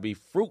cannot be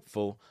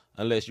fruitful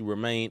unless you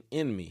remain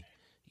in me.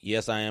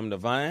 Yes, I am the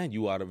vine.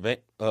 You are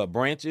the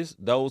branches.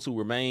 Those who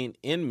remain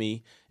in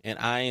me and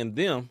I in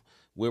them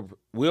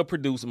will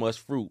produce much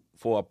fruit.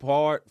 For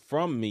apart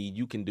from me,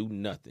 you can do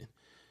nothing.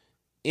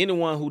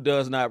 Anyone who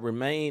does not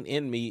remain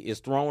in me is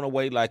thrown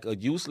away like a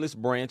useless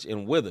branch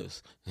and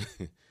withers.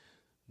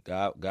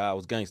 God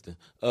was gangster.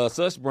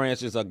 Such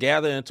branches are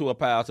gathered into a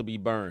pile to be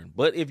burned.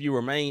 But if you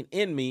remain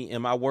in me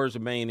and my words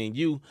remain in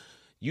you,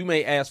 you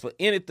may ask for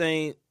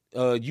anything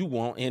you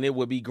want, and it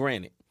will be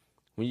granted.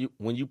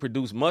 When you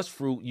produce much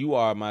fruit, you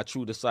are my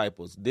true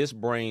disciples. This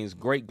brings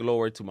great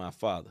glory to my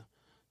Father.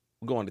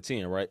 We're going to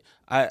 10, right?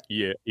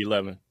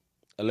 11.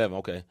 11,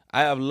 okay.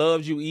 I have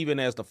loved you even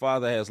as the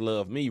Father has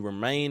loved me.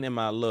 Remain in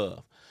my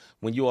love.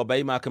 When you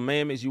obey my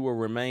commandments, you will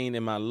remain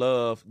in my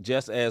love,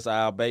 just as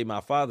I obey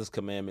my Father's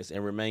commandments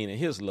and remain in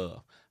his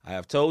love. I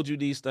have told you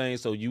these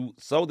things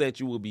so that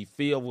you will be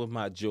filled with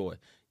my joy.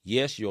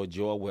 Yes, your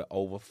joy will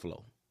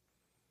overflow.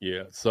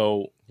 Yeah.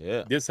 So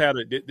this had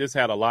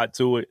a lot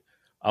to it.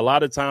 A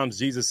lot of times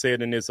Jesus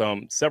said in this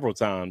several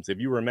times, if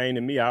you remain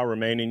in me, I'll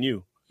remain in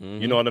you.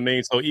 You know what I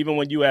mean? So even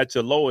when you at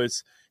your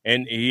lowest,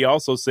 and he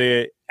also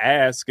said,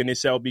 ask and it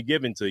shall be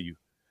given to you.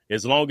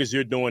 As long as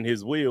you're doing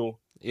his will.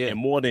 Yeah. And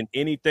more than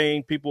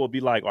anything, people will be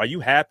like, are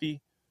you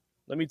happy?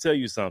 Let me tell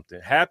you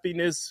something.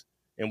 Happiness,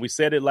 and we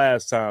said it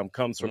last time,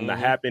 comes from the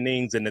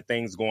happenings and the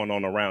things going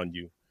on around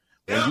you.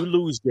 When you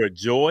lose your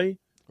joy,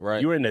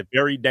 you're in a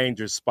very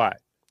dangerous spot.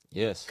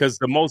 Yes. Because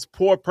the most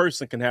poor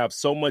person can have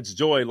so much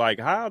joy. Like,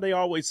 how are they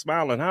always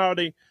smiling? How are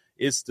they?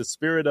 It's the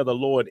spirit of the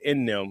Lord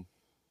in them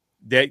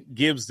that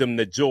gives them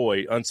the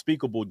joy,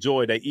 unspeakable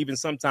joy, that even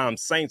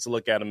sometimes saints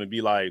look at them and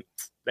be like,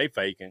 they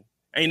faking.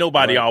 Ain't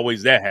nobody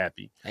always that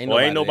happy. Ain't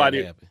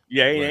nobody happy.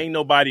 Yeah, ain't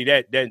nobody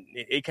that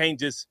it can't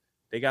just,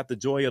 they got the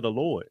joy of the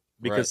Lord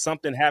because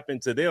something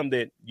happened to them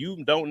that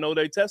you don't know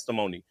their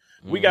testimony.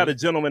 We got a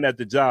gentleman at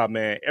the job,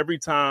 man. Every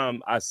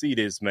time I see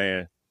this,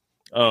 man,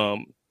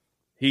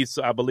 he's,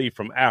 I believe,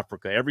 from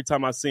Africa. Every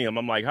time I see him,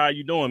 I'm like, how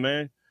you doing,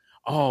 man?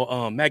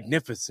 Oh,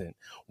 magnificent,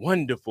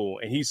 wonderful.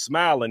 And he's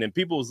smiling and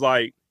people's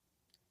like,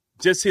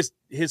 just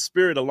his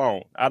spirit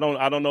alone. I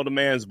don't know the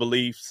man's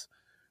beliefs,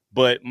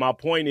 but my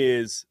point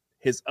is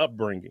his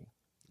upbringing.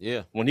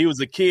 Yeah. When he was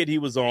a kid, he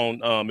was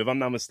on, if I'm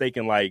not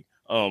mistaken, like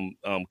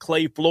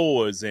clay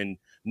floors and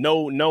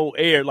no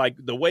air, like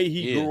the way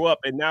he grew up.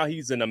 And now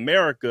he's in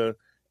America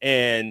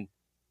and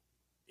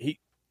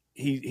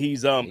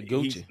he's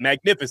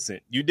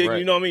magnificent. You didn't,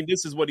 you know what I mean?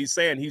 This is what he's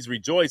saying. He's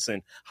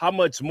rejoicing. How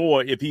much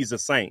more if he's a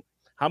saint?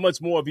 How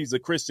much more if he's a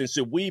Christian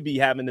should we be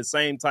having the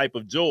same type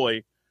of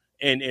joy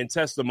and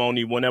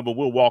testimony whenever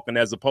we're walking,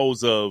 as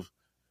opposed of,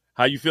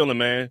 how you feeling,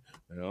 man?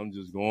 I'm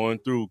just going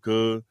through,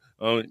 cuz.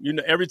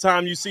 Every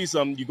time you see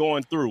something, you're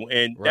going through.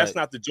 And that's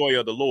not the joy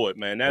of the Lord,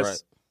 man.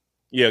 That's,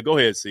 yeah, go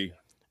ahead, C.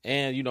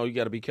 And, you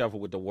got to be careful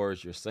with the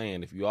words you're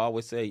saying. If you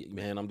always say,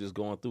 man, I'm just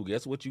going through,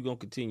 guess what you're going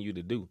to continue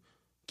to do?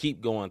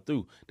 Keep going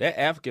through. That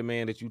African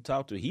man that you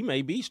talk to, he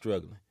may be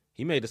struggling.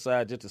 He may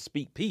decide just to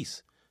speak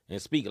peace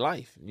and speak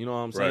life. You know what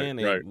I'm saying?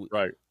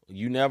 Right.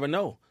 You never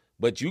know.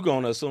 But you're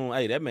going to assume,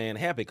 hey, that man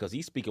happy because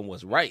he's speaking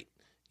what's right.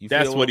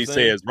 That's what he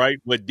says, right?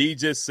 What D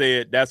just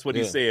said, that's what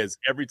he says.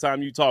 Every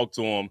time you talk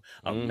to him,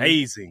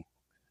 amazing.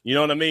 You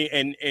know what I mean?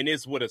 And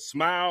it's with a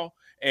smile.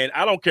 And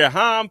I don't care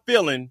how I'm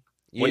feeling.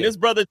 Yeah. When this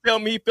brother tell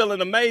me he feeling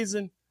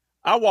amazing,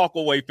 I walk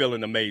away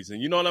feeling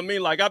amazing. You know what I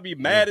mean? Like, I be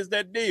mad as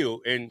that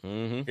deal. And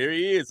here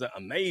he is,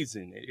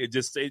 amazing.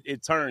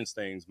 It turns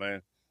things,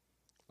 man.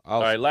 Awesome.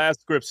 All right, last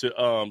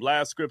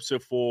scripture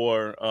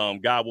for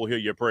God will hear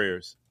your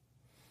prayers.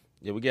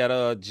 Yeah, we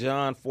got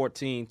John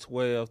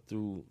 14:12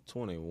 through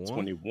 21.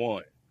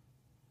 21.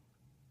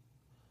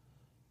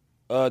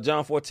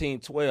 John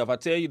 14:12. I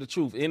tell you the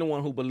truth,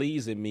 anyone who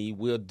believes in me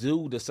will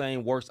do the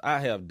same works I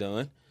have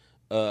done,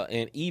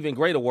 and even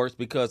greater works,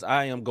 because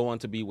I am going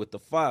to be with the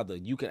Father.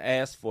 You can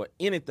ask for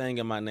anything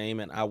in my name,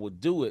 and I will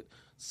do it,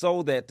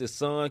 so that the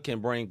Son can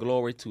bring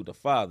glory to the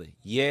Father.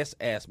 Yes,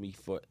 ask me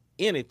for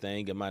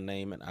anything in my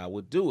name, and I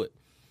will do it.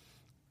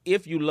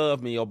 If you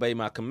love me, obey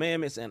my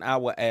commandments, and I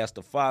will ask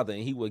the Father,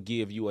 and he will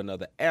give you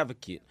another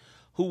advocate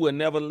who will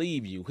never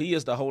leave you. He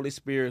is the Holy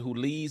Spirit who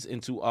leads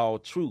into all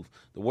truth.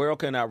 The world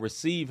cannot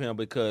receive him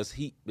because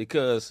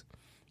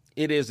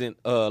it isn't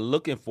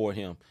looking for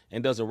him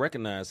and doesn't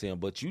recognize him,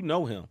 but you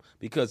know him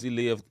because he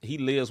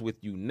lives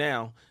with you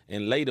now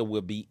and later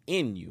will be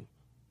in you.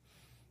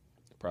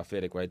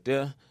 Prophetic right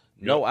there.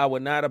 Yep. No, I will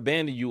not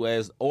abandon you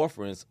as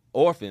orphans.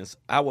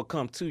 I will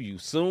come to you.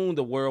 Soon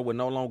the world will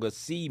no longer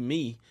see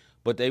me,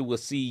 but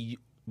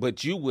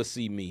you will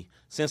see me.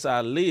 Since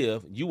I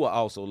live, you will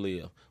also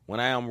live. When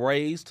I am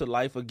raised to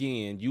life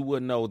again, you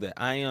will know that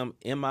I am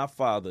in my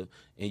Father,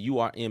 and you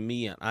are in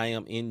me, and I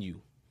am in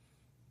you.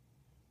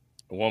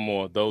 One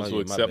more. Those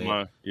who accept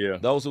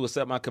Those who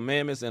accept my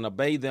commandments and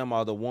obey them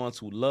are the ones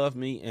who love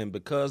me, and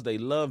because they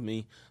love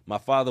me, my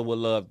Father will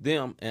love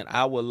them, and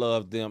I will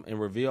love them and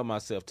reveal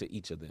myself to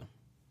each of them.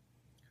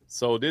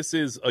 So this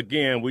is,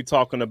 again, we're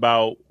talking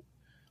about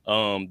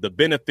the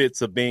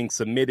benefits of being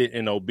submitted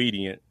and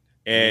obedient.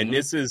 And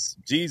this is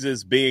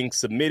Jesus being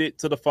submitted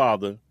to the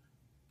Father,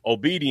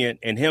 obedient,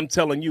 and him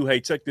telling you,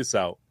 hey, check this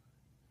out.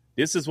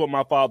 This is what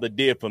my Father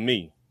did for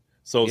me.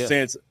 So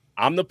since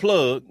I'm the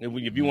plug,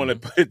 if you want to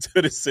put it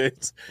to the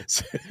sense,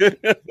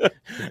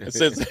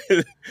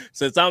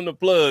 since I'm the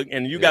plug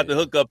and you got the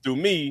hookup through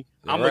me,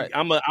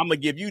 I'm gonna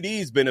give you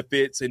these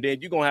benefits, and then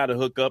you're gonna have the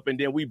hookup, and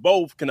then we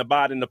both can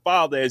abide in the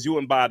Father as you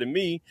abide in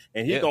me,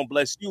 and he's gonna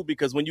bless you,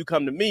 because when you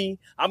come to me,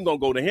 I'm gonna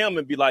go to him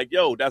and be like,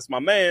 yo, that's my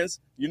man's.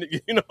 You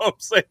know what I'm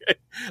saying?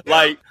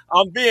 Like,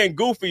 I'm being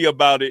goofy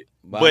about it.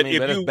 But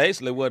that's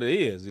basically what it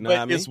is. You know what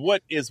I mean?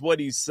 It's what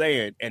he's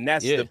saying. And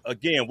that's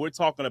again, we're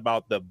talking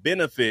about the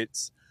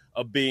benefits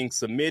of being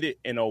submitted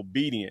and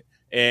obedient.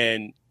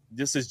 And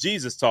this is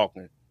Jesus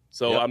talking.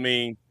 So I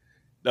mean,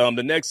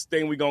 The next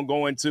thing we're gonna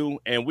go into,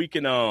 and we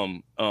can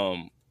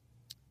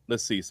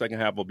let's see, second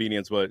half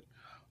obedience, but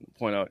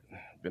point out.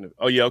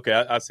 Oh yeah, okay,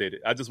 I said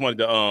it. I just wanted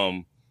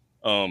to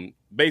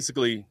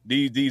basically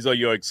these are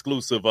your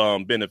exclusive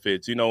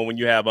benefits. You know, when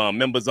you have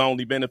members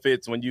only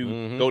benefits, when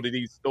you go to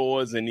these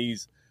stores and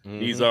these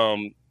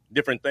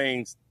different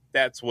things,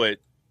 that's what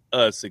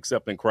us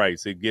accepting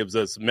Christ. It gives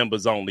us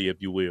members only,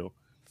 if you will.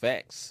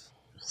 Facts.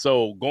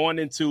 So going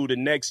into the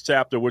next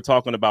chapter, we're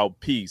talking about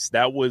peace.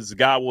 That was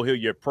God will hear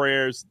your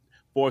prayers.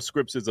 4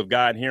 scriptures of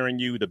God hearing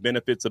you, the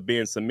benefits of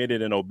being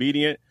submitted and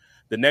obedient.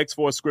 The next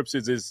 4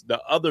 scriptures is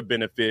the other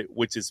benefit,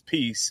 which is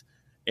peace.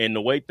 And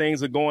the way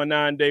things are going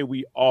nowadays,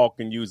 we all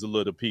can use a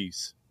little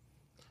peace.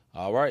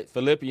 All right.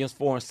 Philippians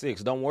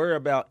 4:6. Don't worry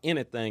about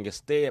anything.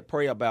 Instead,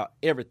 pray about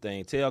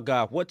everything. Tell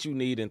God what you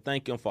need and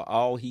thank him for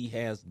all he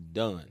has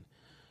done.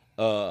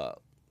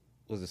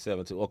 Was it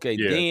 7:2? Okay.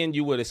 Yeah. Then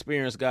you would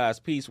experience God's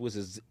peace,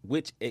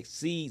 which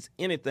exceeds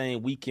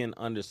anything we can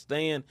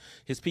understand.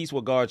 His peace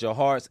will guard your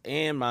hearts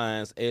and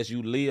minds as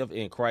you live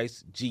in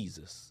Christ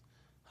Jesus.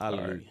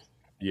 Hallelujah. Right.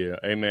 Yeah,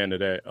 amen to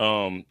that.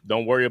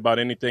 Don't worry about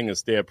anything.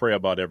 Instead, pray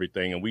about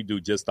everything. And we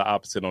do just the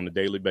opposite on a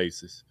daily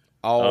basis.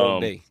 All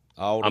day,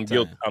 all the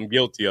time. I'm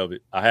guilty of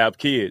it. I have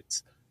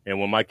kids. And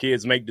when my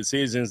kids make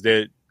decisions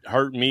that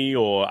hurt me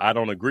or I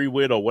don't agree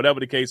with or whatever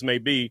the case may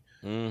be,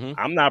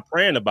 I'm not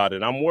praying about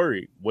it. I'm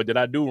worried. What did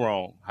I do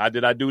wrong? How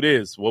did I do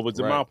this? What was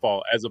it my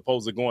fault? As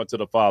opposed to going to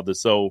the Father.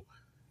 So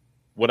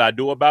what I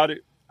do about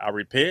it, I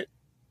repent,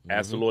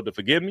 ask the Lord to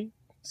forgive me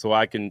so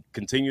I can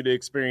continue to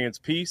experience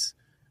peace.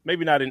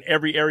 Maybe not in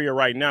every area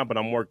right now, but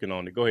I'm working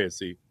on it. Go ahead,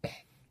 C.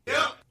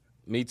 Yeah.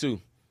 Me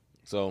too.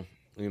 So,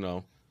 you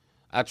know,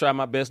 I try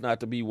my best not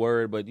to be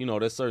worried, but, you know,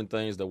 there's certain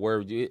things that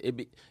worry you.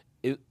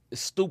 It's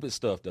stupid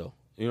stuff, though.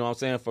 You know what I'm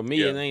saying? For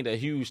me, It ain't a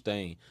huge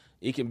thing.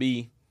 It can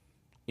be,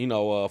 you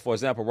know, for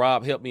example,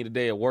 Rob helped me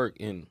today at work,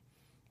 and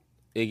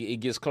it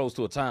gets close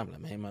to a time.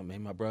 Like,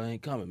 man, my brother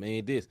ain't coming,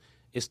 man. It's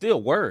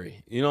still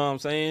worry. You know what I'm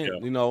saying? Yeah.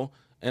 You know,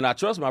 and I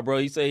trust my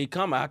brother. He said he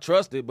coming. I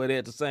trust it, but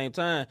at the same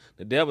time,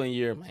 the devil in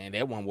you, man,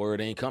 that one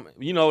word ain't coming.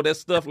 You know, that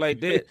stuff like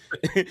that.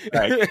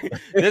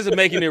 This is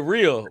making it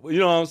real. You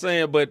know what I'm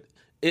saying? But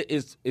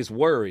it's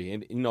worry,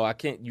 and you know,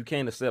 you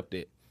can't accept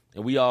it.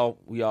 And we all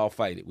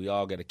fight it. We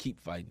all got to keep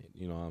fighting it.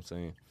 You know what I'm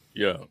saying?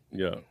 Yeah.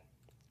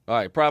 All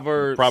right,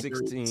 Proverbs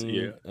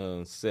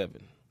 16:7.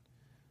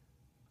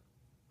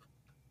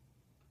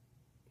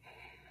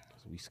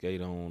 So we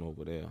skate on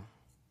over there.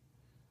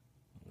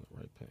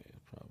 Right past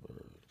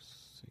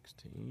Proverbs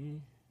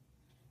 16:7.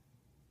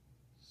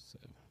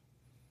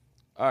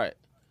 All right.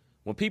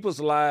 When people's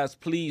lives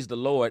please the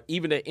Lord,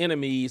 even their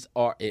enemies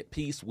are at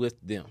peace with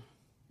them.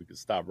 We can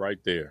stop right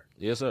there.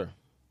 Yes, sir.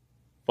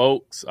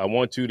 Folks, I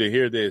want you to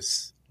hear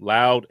this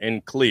loud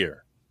and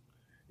clear.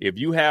 If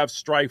you have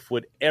strife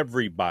with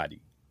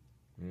everybody,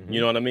 you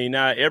know what I mean?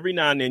 Now, every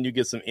now and then you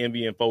get some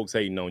envy and folks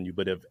hating on you.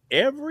 But if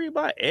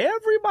everybody,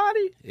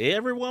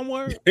 everyone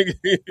word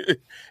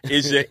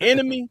is your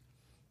enemy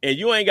and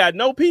you ain't got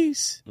no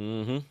peace,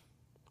 you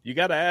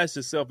got to ask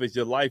yourself, is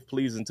your life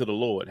pleasing to the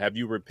Lord? Have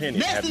you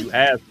repented? Have you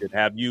asked it?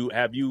 Have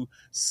you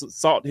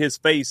sought his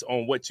face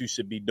on what you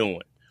should be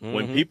doing?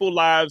 When people's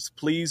lives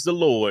please the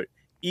Lord,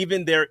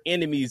 even their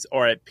enemies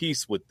are at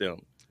peace with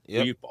them.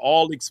 Yep. We've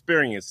all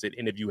experienced it.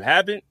 And if you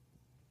haven't,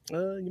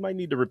 you might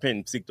need to repent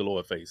and seek the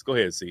Lord's face. Go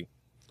ahead, C.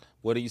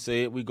 What do you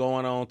say? We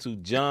going on to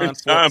John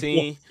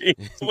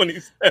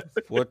 14:27.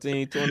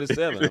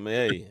 14:27. I mean,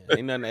 hey,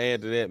 ain't nothing to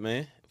add to that,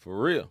 man. For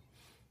real.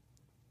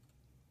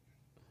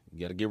 You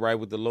got to get right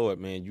with the Lord,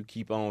 man. You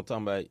keep on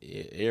talking about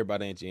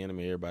everybody ain't your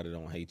enemy. Everybody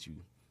don't hate you.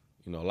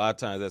 You know, a lot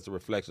of times that's a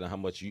reflection of how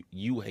much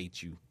you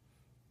hate you.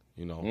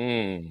 You know,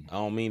 I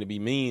don't mean to be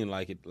mean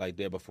like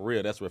that, but for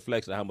real, that's a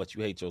reflection of how much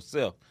you hate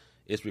yourself.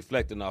 It's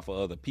reflecting off of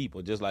other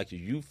people. Just like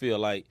you feel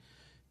like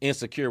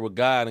insecure with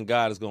God and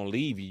God is going to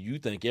leave you. You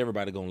think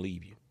everybody going to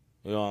leave you.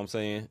 You know what I'm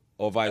saying?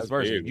 Or vice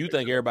versa. You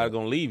think everybody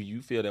going to leave you.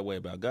 You feel that way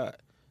about God.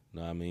 You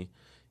know what I mean?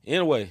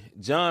 Anyway,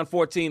 John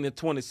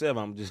 14:27.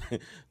 I'm just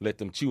let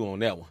them chew on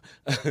that one.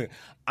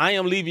 I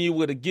am leaving you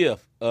with a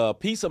gift,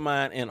 peace of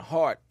mind and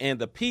heart. And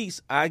the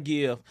peace I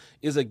give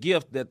is a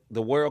gift that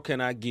the world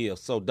cannot give.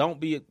 So don't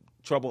be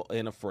troubled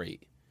and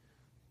afraid.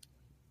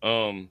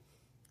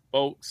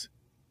 Folks,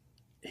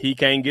 he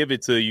can't give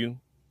it to you.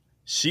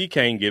 She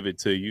can't give it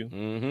to you.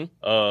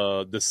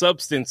 The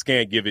substance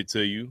can't give it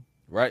to you.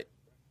 Right.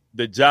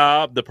 The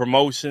job, the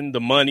promotion,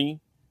 the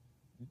money.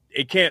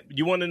 It can't.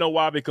 You want to know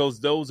why? Because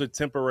those are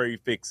temporary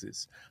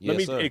fixes. Let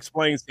me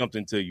explain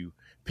something to you.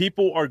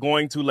 People are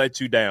going to let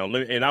you down.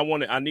 And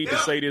I need to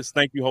say this.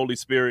 Thank you, Holy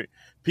Spirit.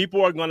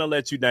 People are going to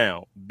let you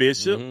down.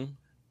 Bishop,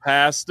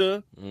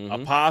 pastor,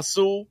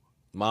 apostle,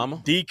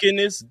 mama,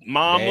 deaconess,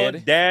 mama,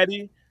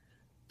 daddy.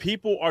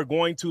 People are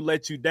going to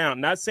let you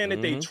down. Not saying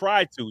that they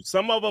try to.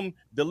 Some of them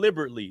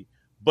deliberately.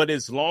 But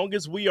as long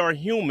as we are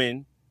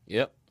human,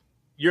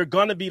 you're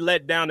going to be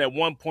let down at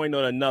one point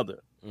or another.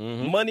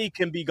 Money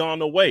can be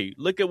gone away.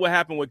 Look at what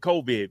happened with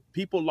COVID.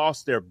 People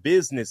lost their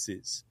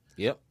businesses.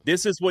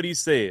 This is what he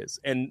says.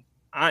 And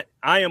I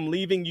am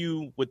leaving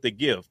you with the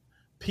gift,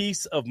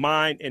 peace of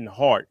mind and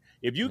heart.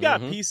 If you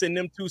got peace in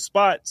them two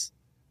spots,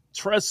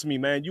 trust me,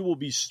 man, you will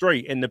be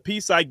straight. And the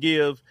peace I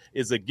give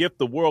is a gift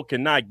the world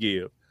cannot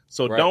give.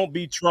 So don't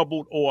be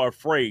troubled or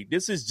afraid.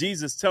 This is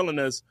Jesus telling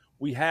us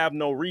we have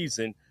no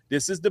reason.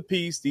 This is the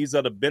peace. These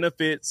are the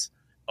benefits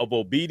of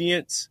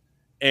obedience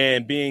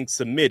and being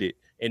submitted.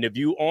 And if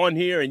you on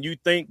here and you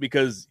think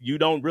because you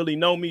don't really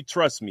know me,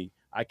 trust me,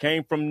 I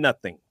came from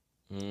nothing.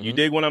 You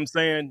dig what I'm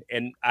saying?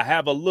 And I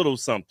have a little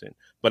something,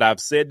 but I've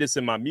said this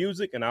in my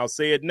music and I'll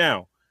say it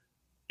now.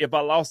 If I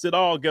lost it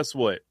all, guess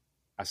what?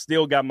 I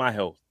still got my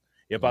health.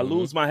 If I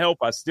lose my health,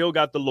 I still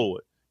got the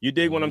Lord. You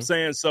dig what I'm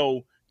saying?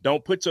 So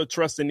don't put your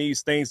trust in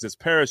these things that's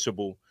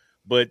perishable,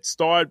 but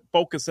start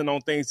focusing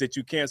on things that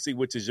you can't see,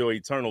 which is your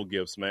eternal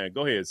gifts, man.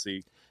 Go ahead,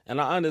 C. And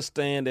I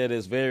understand that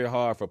it's very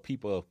hard for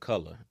people of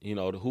color, you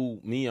know, who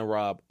me and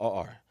Rob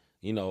are.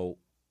 You know,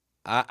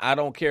 I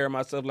don't carry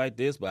myself like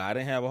this, but I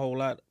didn't have a whole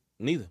lot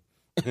neither.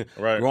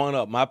 Right. Growing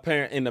up,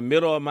 in the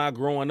middle of my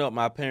growing up,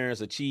 my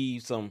parents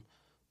achieved some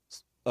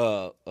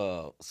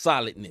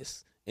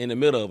solidness in the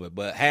middle of it.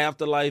 But half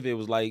the life, it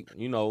was like,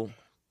 you know,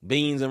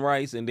 beans and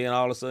rice. And then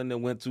all of a sudden it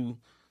went to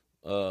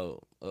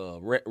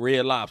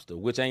Red Lobster,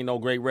 which ain't no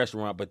great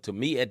restaurant. But to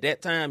me at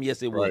that time,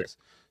 yes, it was.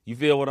 You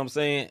feel what I'm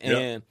saying? Yep.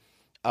 And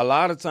a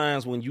lot of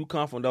times when you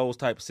come from those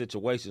type of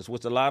situations,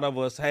 which a lot of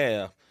us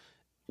have,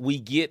 we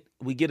get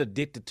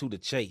addicted to the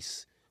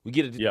chase. We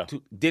get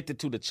addicted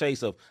to the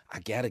chase of,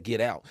 I got to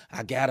get out.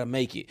 I got to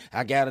make it.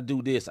 I got to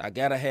do this. I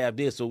got to have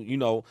this. So, you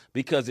know,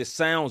 because it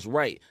sounds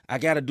right. I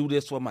got to do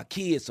this for my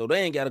kids so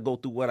they ain't got to go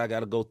through what I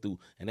got to go through.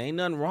 And ain't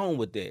nothing wrong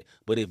with that.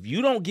 But if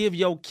you don't give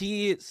your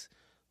kids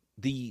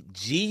the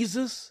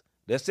Jesus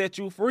that set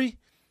you free,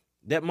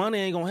 that money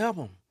ain't going to help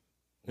them.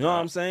 You know what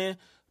I'm saying?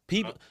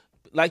 People,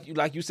 like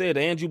you said,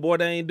 the Andrew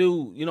Bourdain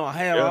dude, you know,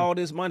 have all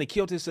this money,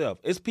 killed himself.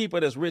 It's people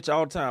that's rich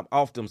all the time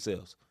off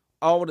themselves,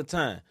 all the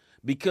time.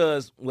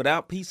 Because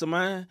without peace of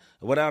mind,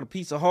 without a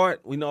peace of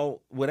heart, we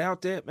know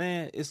without that,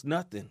 man, it's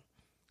nothing.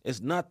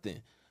 It's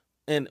nothing.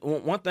 And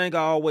one thing I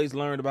always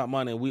learned about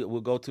money, and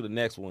we'll go to the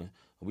next one.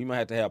 We might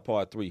have to have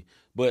part 3.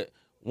 But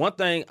one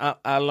thing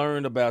I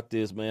learned about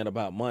this, man,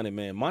 about money,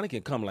 man, money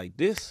can come like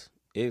this.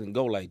 It can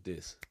go like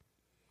this.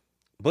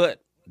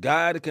 But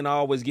God can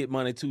always get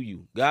money to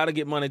you. God will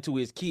get money to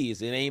his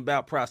kids. It ain't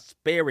about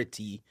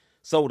prosperity,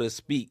 so to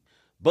speak.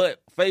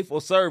 But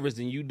faithful service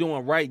and you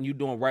doing right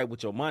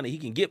with your money, he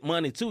can get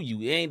money to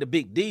you. It ain't a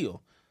big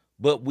deal.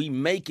 But we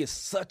make it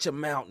such a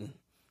mountain.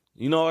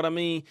 You know what I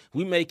mean?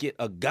 We make it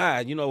a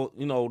God. You know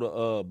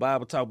the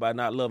Bible talk about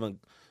not loving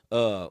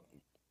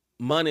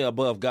money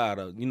above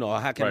God. You know,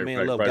 how can a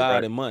man love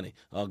God and money?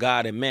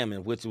 God and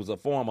mammon, which was a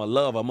form of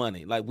love of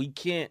money. Like we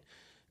can't,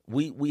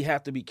 we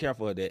have to be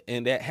careful of that.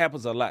 And that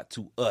happens a lot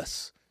to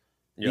us.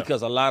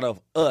 Because a lot of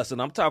us,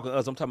 and I'm talking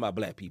about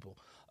black people.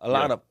 A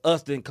lot of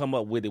us didn't come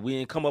up with it. We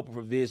didn't come up with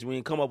provision. We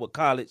didn't come up with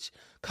college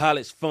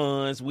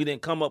funds. We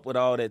didn't come up with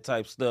all that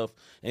type stuff.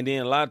 And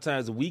then a lot of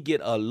times we get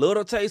a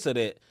little taste of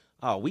that.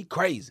 Oh, we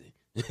crazy.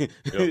 You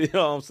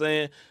know what I'm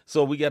saying?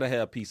 So we got to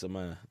have peace of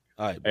mind.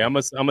 All right. Hey, I'm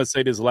gonna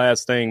say this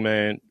last thing,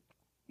 man.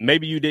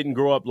 Maybe you didn't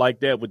grow up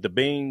like that with the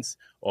beans,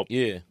 or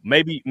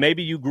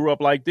maybe you grew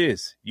up like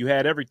this. You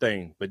had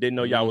everything, but didn't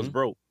know y'all was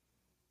broke.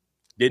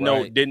 Didn't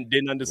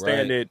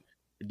understand it.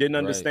 Didn't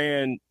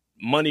understand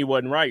money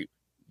wasn't right.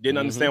 Didn't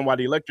understand why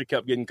the electric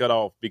kept getting cut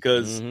off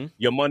because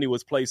your money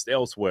was placed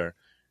elsewhere.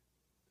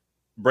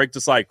 Break the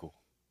cycle.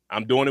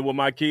 I'm doing it with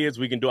my kids.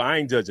 We can do it. I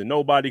ain't judging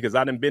nobody because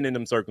I done been in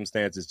them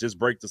circumstances. Just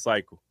break the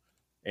cycle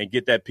and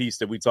get that peace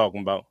that we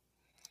talking about.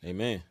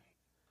 Amen.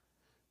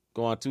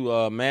 Going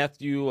to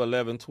Matthew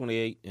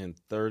 11:28 and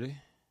 30.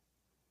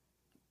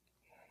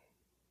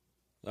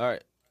 All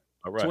right.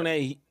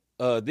 28.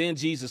 Then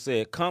Jesus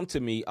said, "Come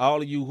to me,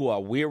 all of you who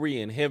are weary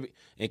and heavy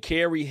and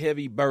carry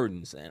heavy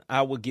burdens, and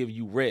I will give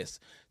you rest.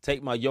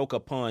 Take my yoke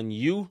upon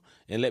you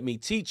and let me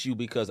teach you,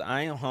 because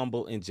I am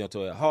humble and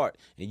gentle at heart,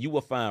 and you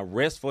will find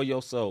rest for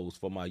your souls.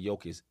 For my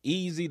yoke is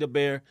easy to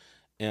bear,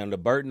 and the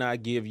burden I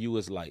give you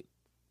is light."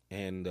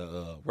 And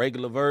the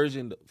regular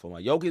version, for my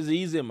yoke is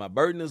easy and my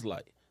burden is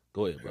light.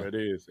 Go ahead, bro. There it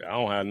is. I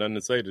don't have nothing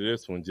to say to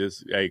this one.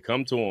 Just, hey,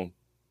 come to him.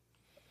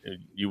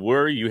 You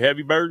worry, you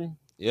heavy burden?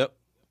 Yep.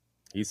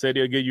 He said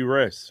he'll give you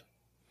rest.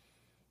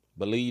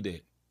 Believe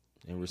that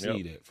and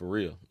receive that for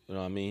real. You know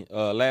what I mean?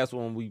 Last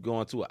one we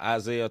going to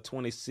Isaiah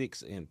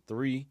 26 and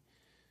 3.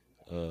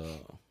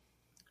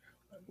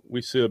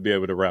 We should be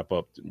able to wrap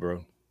up,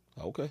 bro.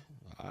 Okay.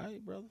 All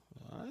right, brother.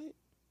 All right.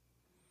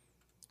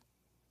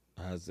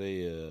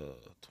 Isaiah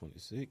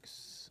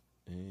 26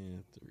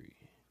 and 3.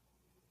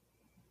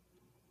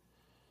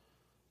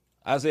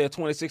 Isaiah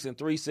 26 and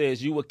 3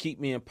 says, "You will keep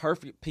me in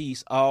perfect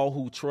peace, all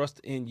who trust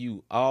in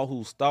you, all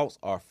whose thoughts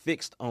are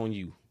fixed on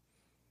you."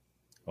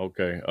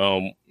 Okay.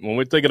 When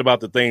we're thinking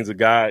about the things of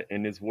God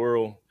in this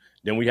world,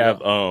 then we have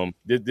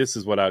this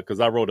is what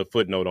because I wrote a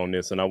footnote on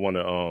this, and I want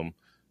to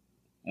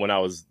when I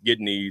was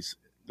getting these,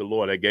 the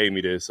Lord that gave me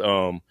this.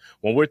 When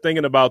we're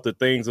thinking about the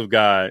things of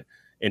God,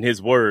 in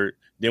his word,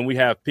 then we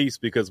have peace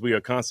because we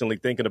are constantly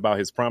thinking about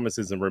his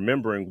promises and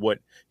remembering what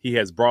he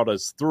has brought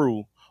us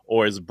through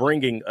or is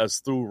bringing us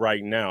through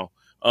right now.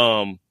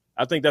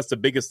 I think that's the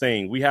biggest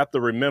thing. We have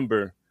to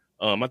remember.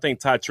 I think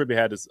Ty Tribbett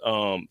had this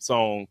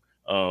song.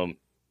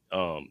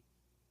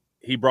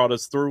 He brought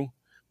us through,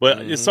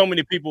 but it's so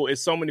many people.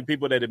 It's so many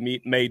people that have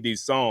made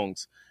these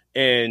songs,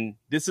 and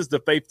this is the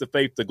faith to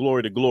faith, the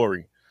glory to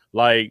glory.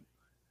 Like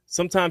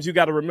sometimes you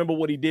got to remember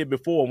what he did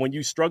before. When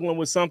you struggling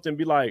with something,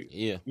 be like,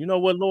 Yeah. you know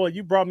what, Lord,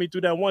 you brought me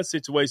through that one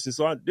situation,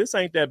 so this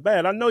ain't that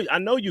bad. I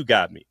know you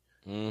got me.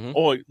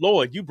 Or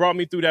Lord, you brought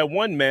me through that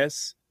one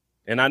mess,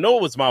 and I know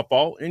it was my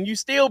fault, and you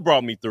still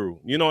brought me through.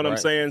 You know what I'm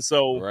saying?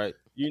 So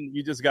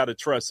you just got to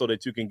trust so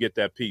that you can get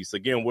that peace.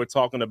 Again, we're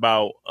talking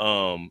about,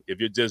 if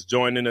you're just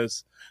joining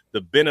us,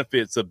 the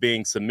benefits of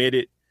being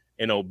submitted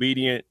and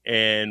obedient,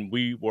 and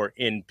we were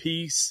in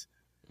peace.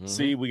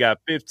 See, we got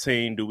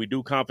 15. Do we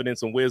do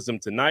confidence and wisdom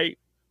tonight,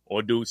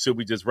 or should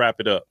we just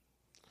wrap it up?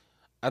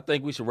 I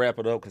think we should wrap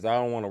it up because I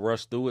don't want to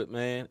rush through it,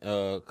 man.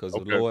 Because the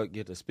Lord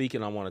get to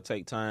speaking, I want to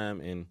take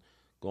time and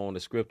go on the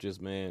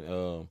scriptures, man.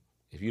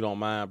 If you don't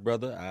mind,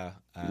 brother,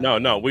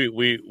 No,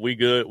 we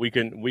good. We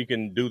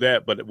can do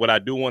that. But what I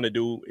do want to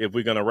do, if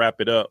we're gonna wrap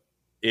it up,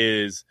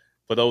 is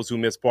for those who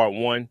missed part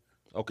one,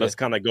 let's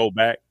kind of go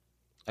back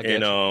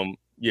and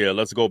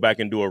let's go back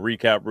and do a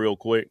recap real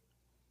quick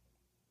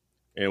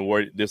and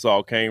where this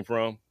all came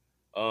from.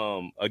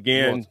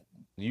 Again,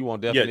 you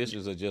want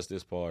definitions or just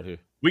this part here?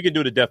 We can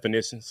do the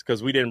definitions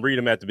because we didn't read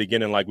them at the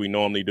beginning like we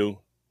normally do.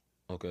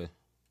 Okay.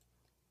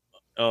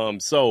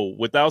 So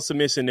without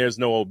submission, there's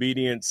no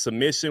obedience.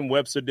 Submission,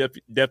 Webster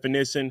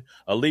definition,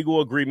 a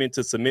legal agreement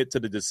to submit to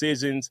the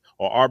decisions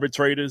or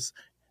arbitrators,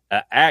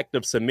 an act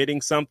of submitting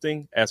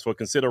something as for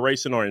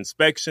consideration or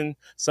inspection,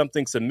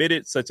 something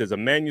submitted such as a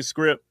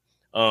manuscript.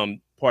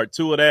 Part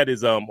two of that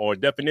is, or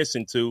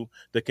definition two,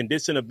 the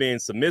condition of being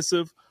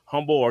submissive,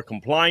 humble, or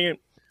compliant.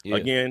 Yeah.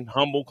 Again,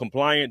 humble,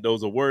 compliant,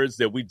 those are words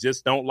that we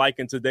just don't like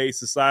in today's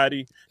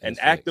society. An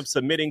act of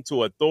submitting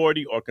to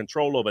authority or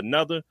control of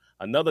another.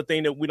 Another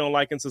thing that we don't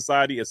like in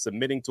society is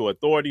submitting to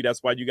authority.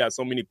 That's why you got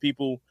so many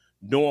people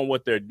doing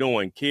what they're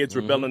doing. Kids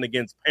rebelling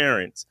against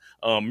parents,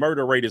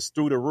 murder rate is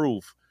through the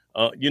roof.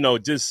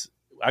 Just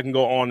I can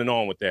go on and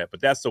on with that. But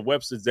that's the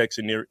Webster's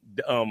dictionary.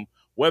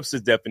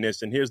 Webster's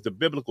definition. Here's the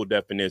biblical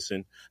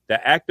definition: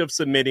 the act of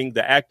submitting,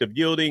 the act of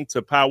yielding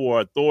to power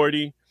or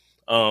authority.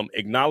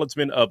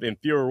 Acknowledgement of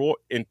inferiority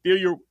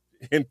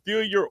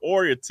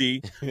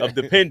of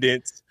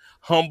dependence,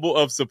 humble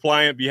of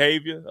suppliant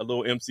behavior, a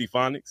little MC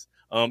Phonics,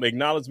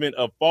 acknowledgement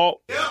of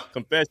fault,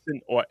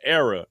 confession, or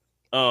error.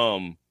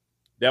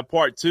 That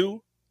part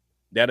two,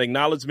 that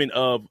acknowledgement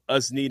of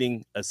us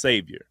needing a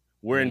savior.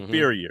 We're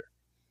inferior,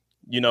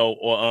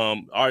 or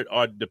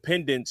our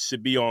dependence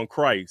should be on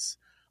Christ.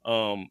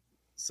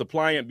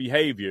 Suppliant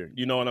behavior,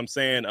 you know what I'm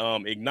saying?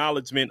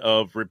 Acknowledgement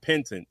of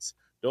repentance.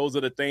 Those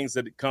are the things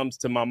that comes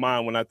to my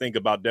mind when I think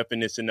about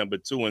definition number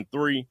 2 and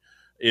 3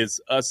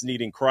 is us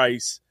needing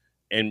Christ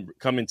and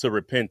coming to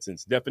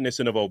repentance.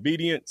 Definition of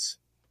obedience.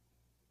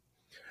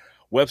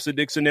 Webster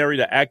Dictionary,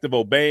 the act of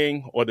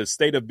obeying or the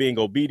state of being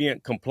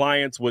obedient,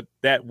 compliance with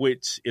that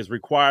which is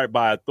required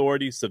by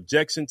authority,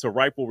 subjection to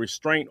rightful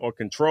restraint or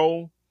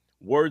control.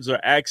 Words or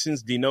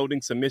actions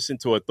denoting submission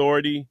to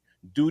authority,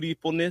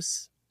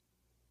 dutifulness.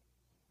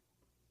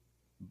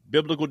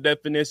 Biblical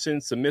definition,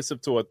 submissive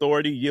to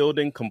authority,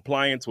 yielding,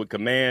 compliance with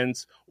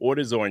commands,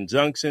 orders, or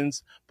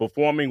injunctions,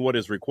 performing what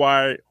is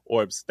required,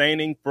 or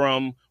abstaining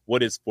from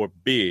what is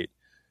forbid.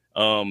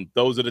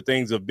 Those are the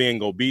things of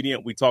being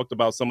obedient. We talked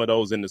about some of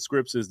those in the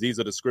scriptures. These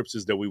are the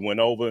scriptures that we went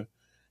over.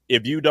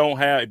 If you don't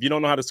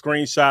know how to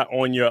screenshot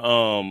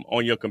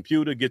on your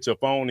computer, get your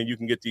phone and you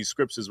can get these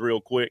scriptures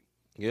real quick.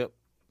 Yep.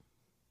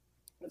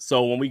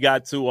 So when we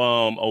got to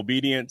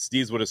obedience,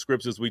 these were the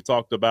scriptures we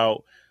talked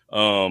about.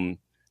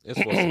 It's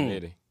for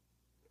submitting.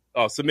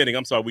 Oh, submitting.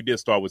 I'm sorry. We did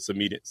start with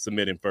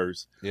submitting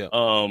first. Yeah.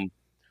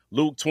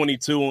 Luke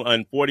 22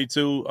 and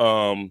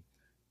 42.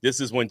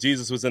 This is when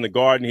Jesus was in the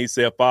garden. He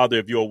said, Father,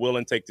 if you're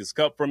willing, take this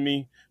cup from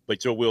me,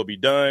 but your will be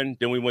done.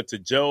 Then we went to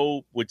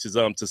Job, which is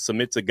to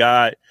submit to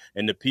God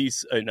and the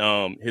peace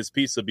and his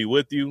peace will be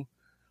with you.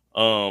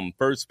 1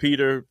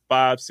 Peter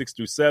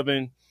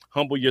 5:6-7.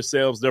 Humble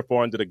yourselves,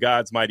 therefore, under the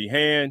God's mighty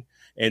hand,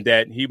 and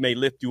that he may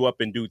lift you up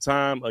in due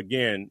time.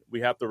 Again,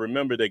 we have to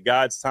remember that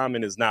God's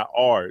timing is not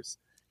ours.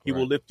 He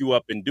will lift you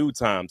up in due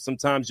time.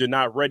 Sometimes you're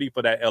not ready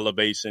for that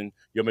elevation.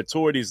 Your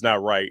maturity is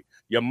not right.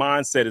 Your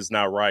mindset is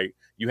not right.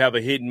 You have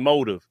a hidden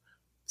motive.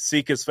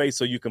 Seek his face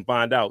so you can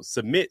find out.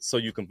 Submit so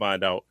you can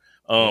find out.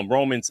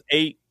 Romans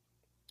 8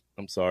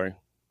 and 7.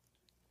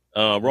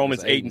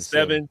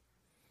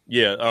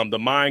 Yeah, the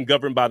mind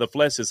governed by the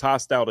flesh is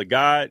hostile to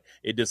God.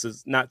 It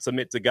does not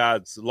submit to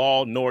God's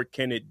law, nor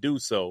can it do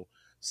so.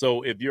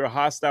 So if you're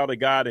hostile to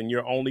God and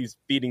you're only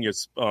feeding your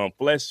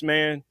flesh,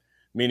 man,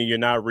 meaning you're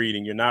not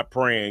reading, you're not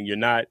praying, you're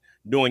not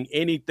doing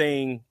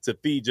anything to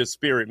feed your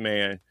spirit,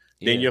 man,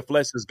 then your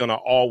flesh is going to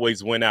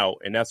always win out.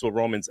 And that's what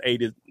Romans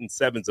 8 and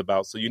 7 is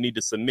about. So you need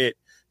to submit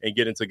and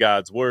get into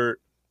God's word.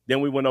 Then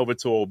we went over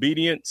to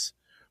obedience,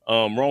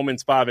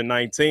 Romans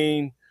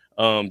 5:19.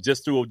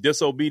 Just through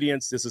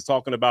disobedience, this is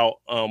talking about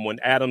when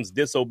Adam's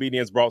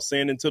disobedience brought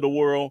sin into the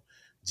world.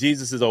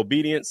 Jesus'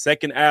 obedience,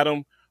 second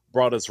Adam,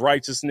 brought us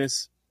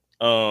righteousness.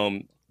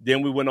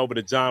 Then we went over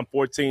to John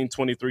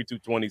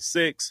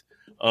 14:23-26.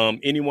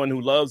 Anyone who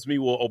loves me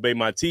will obey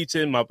my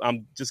teaching.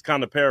 I'm just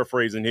kind of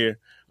paraphrasing here.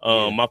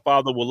 My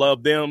Father will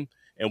love them,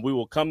 and we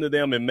will come to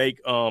them and make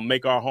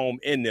our home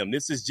in them.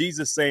 This is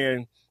Jesus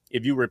saying,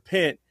 if you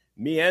repent,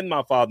 me and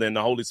my Father and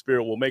the Holy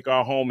Spirit will make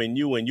our home in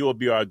you, and you will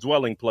be our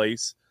dwelling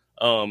place.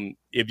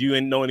 If you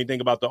didn't know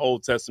anything about the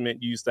Old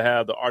Testament, you used to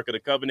have the Ark of the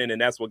Covenant, and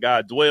that's where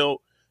God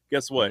dwelled.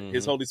 Guess what?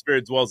 His Holy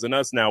Spirit dwells in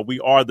us now. We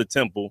are the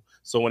temple.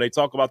 So when they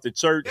talk about the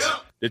church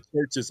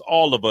is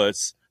all of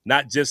us,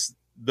 not just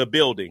the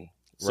building.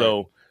 Right.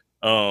 So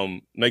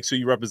make sure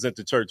you represent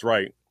the church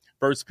right.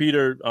 1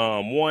 Peter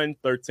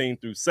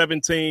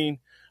 1:13-17.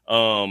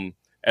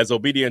 As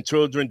obedient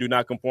children, do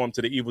not conform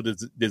to the evil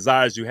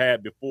desires you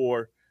had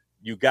before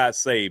you got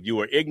saved. You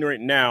are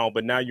ignorant now,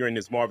 but now you're in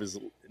this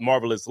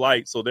marvelous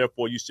light. So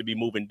therefore, you should be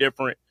moving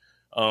different.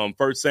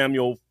 1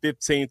 Samuel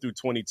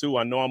 15-22.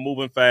 I know I'm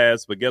moving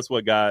fast, but guess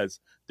what, guys?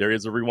 There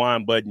is a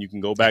rewind button. You can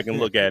go back and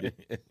look at it.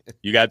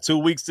 You got 2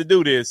 weeks to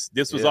do this.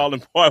 This was all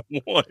in part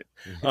 1.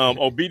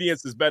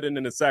 Obedience is better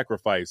than a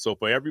sacrifice. So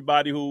for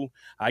everybody who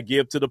I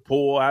give to the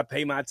poor, I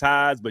pay my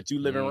tithes, but you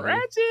living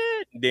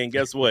ratchet, then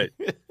guess what?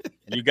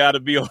 You got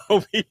to be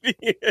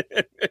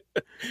obedient.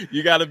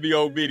 You got to be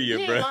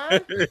obedient, bro.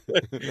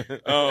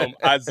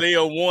 Isaiah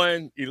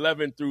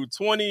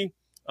 1:11-20.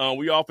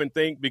 We often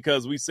think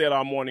because we said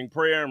our morning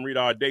prayer and read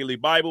our daily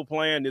Bible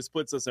plan, this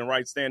puts us in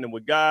right standing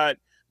with God.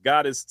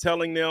 God is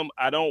telling them,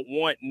 I don't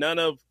want none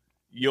of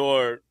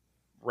your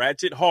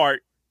ratchet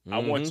heart. I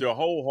want your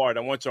whole heart.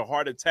 I want your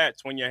heart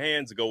attached when your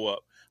hands go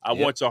up. I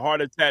want your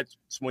heart attached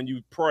when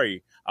you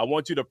pray. I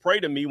want you to pray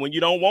to me when you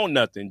don't want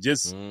nothing.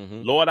 Just,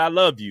 Lord, I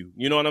love you.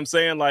 You know what I'm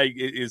saying? Like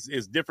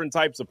it's different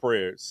types of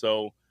prayers.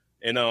 So,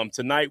 and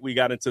tonight we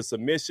got into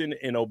submission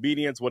and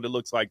obedience, what it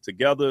looks like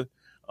together.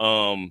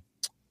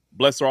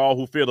 Blessed are all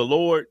who fear the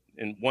Lord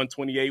in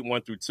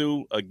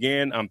 128:1-2.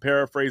 Again, I'm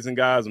paraphrasing,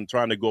 guys. I'm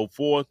trying to go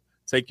forth.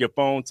 Take your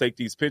phone, take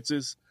these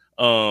pictures.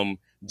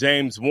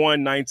 James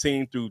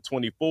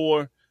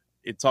 1:19-24.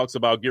 It talks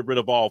about get rid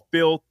of all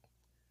filth.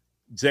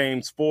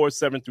 James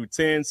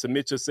 4:7-10.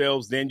 Submit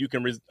yourselves, then you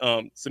can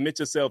submit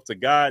yourself to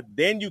God.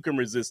 Then you can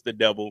resist the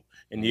devil,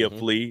 and he'll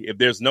flee. If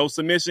there's no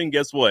submission,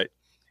 guess what?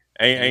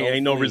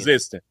 Ain't no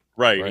resisting.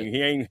 Right. He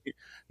ain't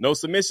no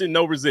submission,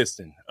 no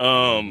resisting.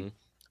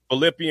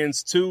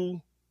 Philippians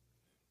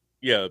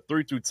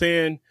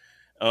 2:3-10.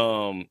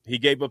 He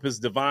gave up his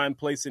divine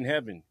place in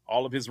heaven,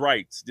 all of his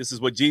rights. This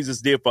is what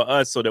Jesus did for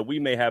us so that we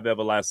may have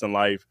everlasting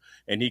life.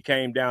 And he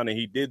came down and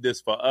he did this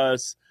for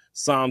us.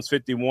 Psalms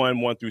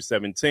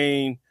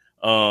 51:1-17.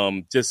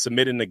 Just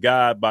submitting to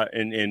God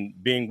and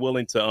being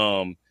willing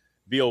to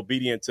be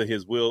obedient to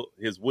his will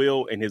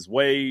and his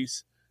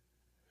ways.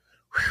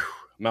 Whew.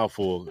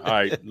 Mouthful. All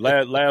right.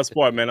 Last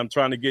part, man. I'm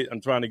trying to get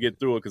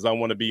through it because I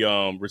want to be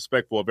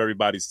respectful of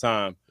everybody's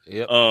time.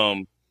 Yep.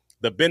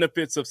 The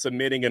benefits of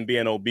submitting and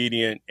being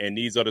obedient, and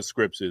these are the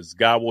scriptures.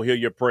 God will hear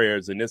your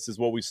prayers, and this is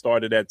what we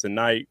started at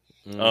tonight.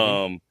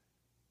 God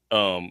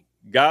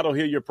will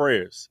hear your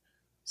prayers.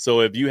 So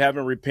if you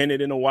haven't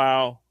repented in a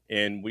while,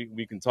 and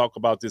we can talk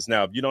about this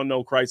now. If you don't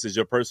know Christ as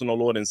your personal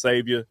Lord and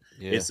Savior,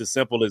 it's as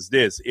simple as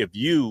this. If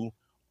you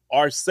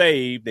are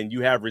saved and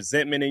you have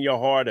resentment in your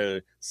heart,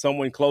 or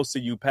someone close to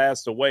you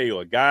passed away,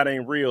 or God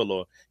ain't real,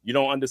 or you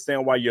don't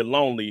understand why you're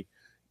lonely,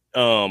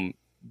 God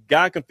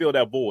can fill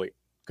that void.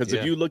 Because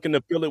if you're looking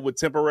to fill it with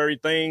temporary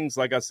things,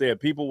 like I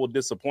said, people will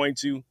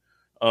disappoint you.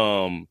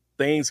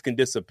 Things can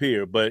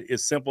disappear. But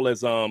it's simple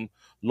as,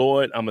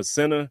 Lord, I'm a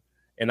sinner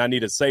and I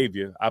need a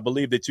savior. I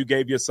believe that you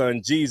gave your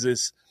son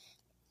Jesus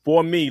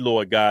for me,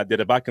 Lord God, that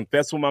if I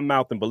confess with my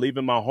mouth and believe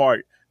in my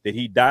heart that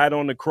he died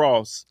on the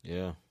cross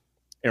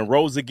and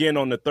rose again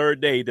on the third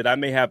day, that I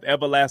may have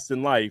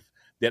everlasting life,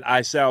 that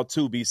I shall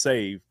too be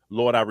saved.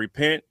 Lord, I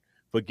repent,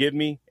 forgive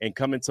me, and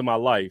come into my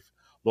life.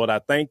 Lord, I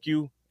thank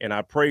you and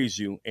I praise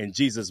you in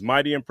Jesus'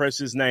 mighty and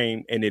precious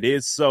name. And it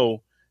is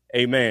so.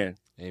 Amen.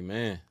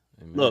 Amen.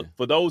 Look,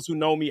 for those who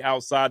know me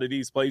outside of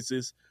these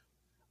places,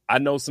 I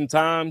know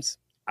sometimes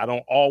I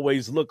don't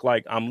always look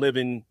like I'm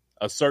living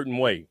a certain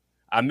way.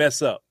 I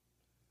mess up.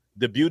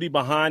 The beauty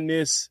behind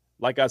this,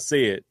 like I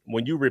said,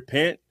 when you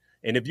repent,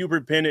 and if you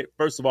repented,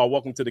 first of all,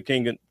 welcome to the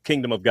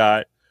kingdom of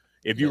God.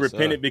 If you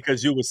repented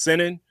because you were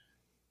sinning,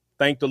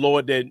 thank the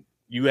Lord that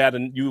you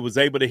was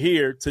able to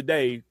hear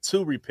today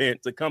to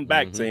repent, to come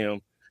back to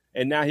him.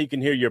 And now he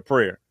can hear your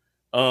prayer.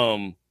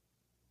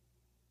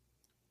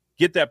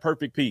 Get that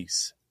perfect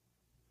peace.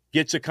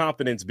 Get your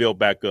confidence built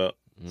back up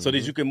so that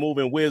you can move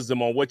in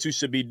wisdom on what you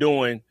should be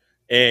doing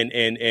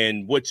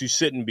and what you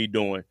shouldn't be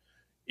doing.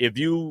 If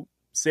you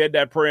said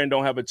that prayer and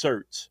don't have a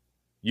church,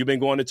 you've been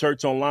going to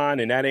church online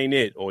and that ain't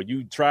it, or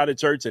you try the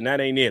church and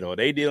that ain't it, or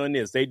they doing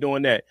this, they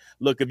doing that.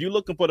 Look, if you're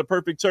looking for the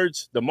perfect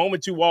church, the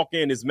moment you walk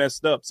in is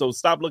messed up. So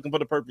stop looking for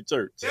the perfect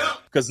church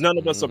because none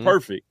of us are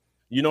perfect.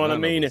 You know what I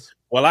mean?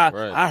 Well,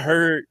 I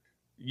heard,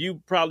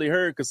 you probably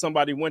heard because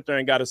somebody went there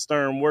and got a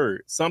stern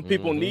word. Some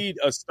people need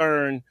a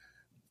stern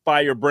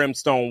fire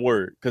brimstone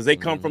word because they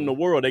come from the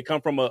world. They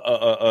come from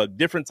a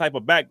different type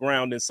of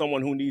background than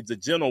someone who needs a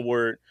gentle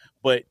word,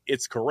 but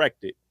it's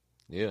corrected.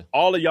 Yeah.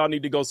 All of y'all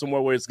need to go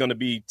somewhere where it's going to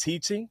be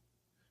teaching,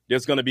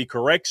 there's going to be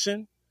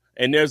correction,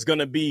 and there's going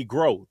to be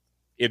growth.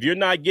 If you're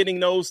not getting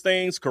those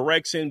things,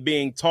 correction,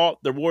 being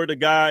taught the word of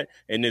God,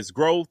 and there's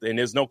growth and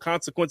there's no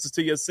consequences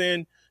to your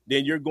sin,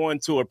 then you're going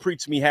to a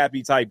preach me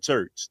happy type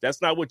church.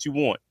 That's not what you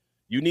want.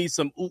 You need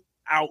some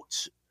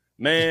ouch,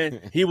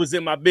 man. He was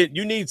in my bit.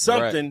 You need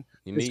something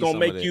that's going to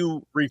make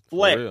you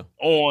reflect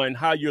on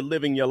how you're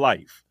living your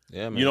life.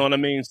 Yeah, man. You know what I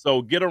mean?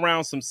 So get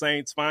around some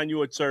saints, find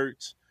you a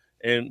church,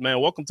 and man,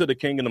 welcome to the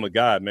kingdom of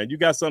God, man. You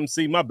got something to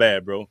see? My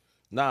bad, bro.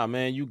 Nah,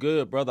 man, you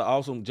good, brother.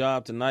 Awesome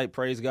job tonight.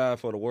 Praise God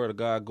for the word of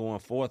God going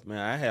forth, man.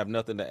 I have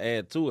nothing to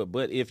add to it.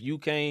 But if you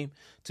came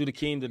to the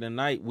kingdom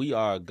tonight, we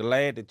are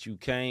glad that you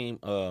came.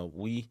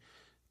 We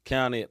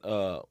count it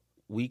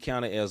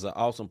as an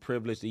awesome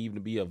privilege to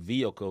even be a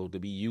vehicle to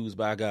be used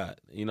by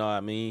God. You know what I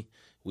mean?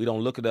 We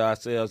don't look at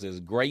ourselves as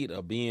great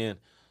or being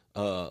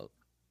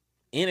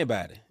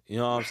anybody. You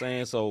know what I'm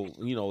saying? So,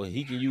 you know,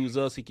 he can use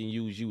us. He can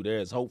use you.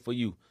 There's hope for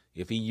you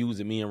if he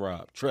using me and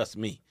Rob. Trust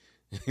me.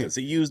 Because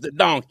he used a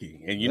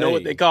donkey. And you know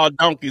what they call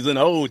donkeys in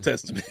the Old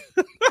Testament.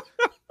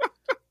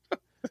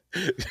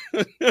 You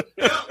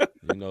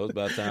know, it's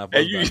about time for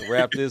us to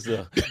wrap this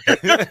up.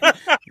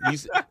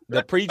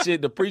 The preacher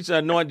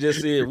anointed just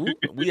said,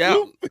 we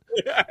out.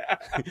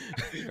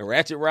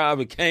 Ratchet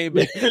Robin came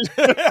back. When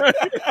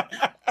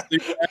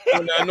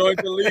the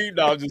anointed leave,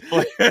 no, I'm just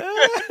playing.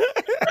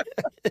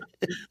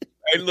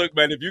 Hey, look,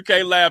 man, if you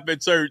can't laugh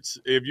at church,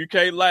 if you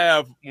can't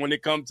laugh when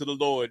it comes to the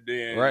Lord,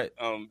 then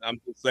I'm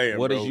just saying,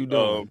 what is you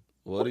doing?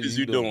 What is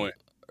you doing?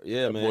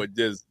 Yeah, man. Boy,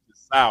 just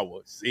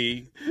sour.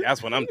 See,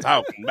 that's what I'm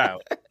talking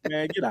about.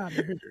 Man, get out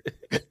of here.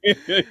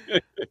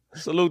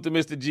 Salute to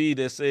Mr. G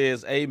that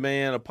says,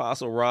 amen,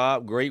 Apostle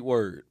Rob, great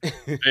word.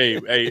 hey,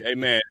 man.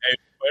 Hey,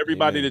 for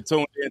everybody that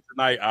tuned in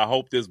tonight, I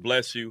hope this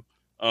bless you.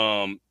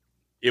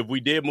 If we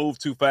did move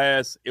too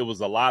fast, it was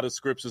a lot of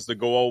scriptures to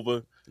go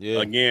over.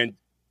 Yeah. Again,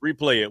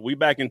 replay it. We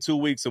back in 2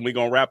 weeks and we're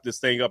going to wrap this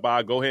thing up.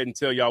 I'll go ahead and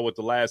tell y'all what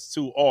the last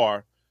two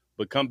are,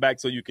 but come back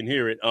so you can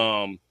hear it.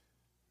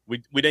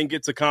 We didn't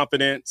get to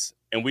confidence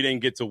and we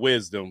didn't get to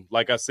wisdom.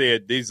 Like I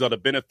said, these are the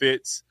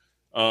benefits.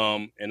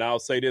 And I'll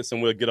say this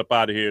and we'll get up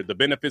out of here. The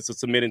benefits of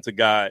submitting to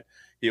God.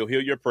 He'll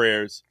hear your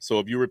prayers. So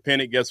if you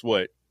repented, guess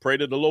what? Pray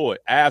to the Lord.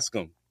 Ask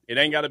him. It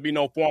ain't got to be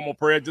no formal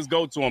prayer. Just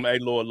go to him. Hey,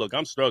 Lord, look,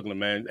 I'm struggling,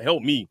 man.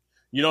 Help me.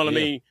 You know what I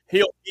mean?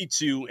 He'll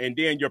meet you, and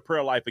then your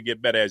prayer life will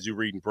get better as you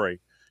read and pray.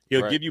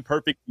 He'll give you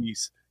perfect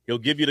peace. He'll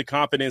give you the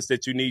confidence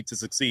that you need to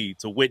succeed,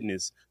 to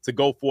witness, to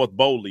go forth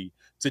boldly,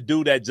 to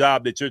do that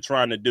job that you're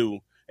trying to do.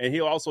 And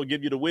he'll also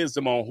give you the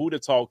wisdom on who to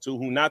talk to,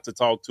 who not to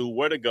talk to,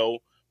 where to go,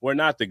 where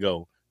not to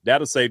go.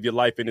 That'll save your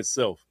life in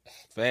itself.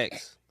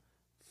 Facts.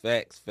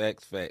 All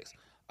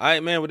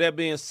right, man, with that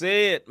being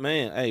said,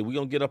 man, hey, we're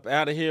going to get up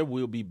out of here.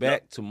 We'll be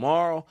back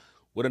tomorrow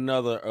with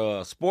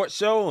another sports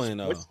show, and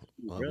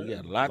we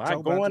got a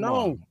lot going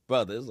on,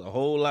 brother. There's a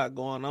whole lot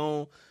going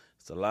on.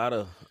 It's a lot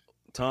of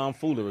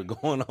tomfoolery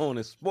going on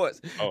in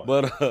sports,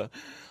 but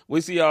we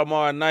see y'all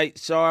tomorrow night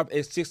sharp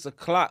at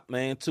 6:00,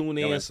 man. Tune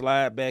in,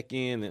 slide back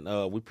in,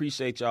 and we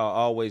appreciate y'all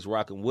always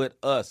rocking with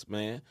us,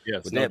 man.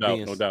 Yes, no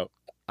doubt.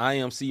 I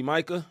am C.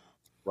 Micah,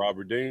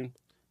 Robert Dean.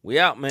 We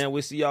out, man.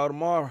 We'll see y'all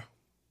tomorrow.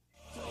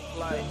 Take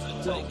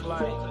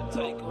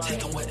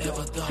them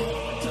wherever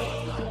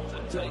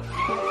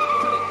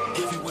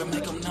everywhere,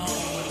 make them known.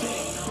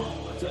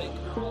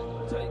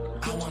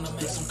 I want to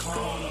make some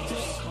clones.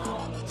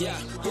 Yeah.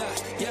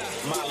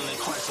 Modeling in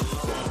Christ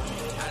alone.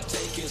 I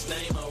take his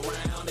name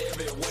around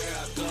everywhere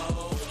I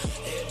go.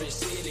 Every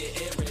city,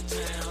 every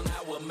town,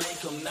 I will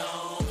make them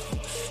known.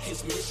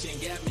 His mission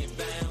got me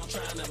bound,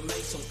 trying to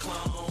make some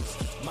clones.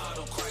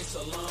 Model Christ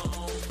alone.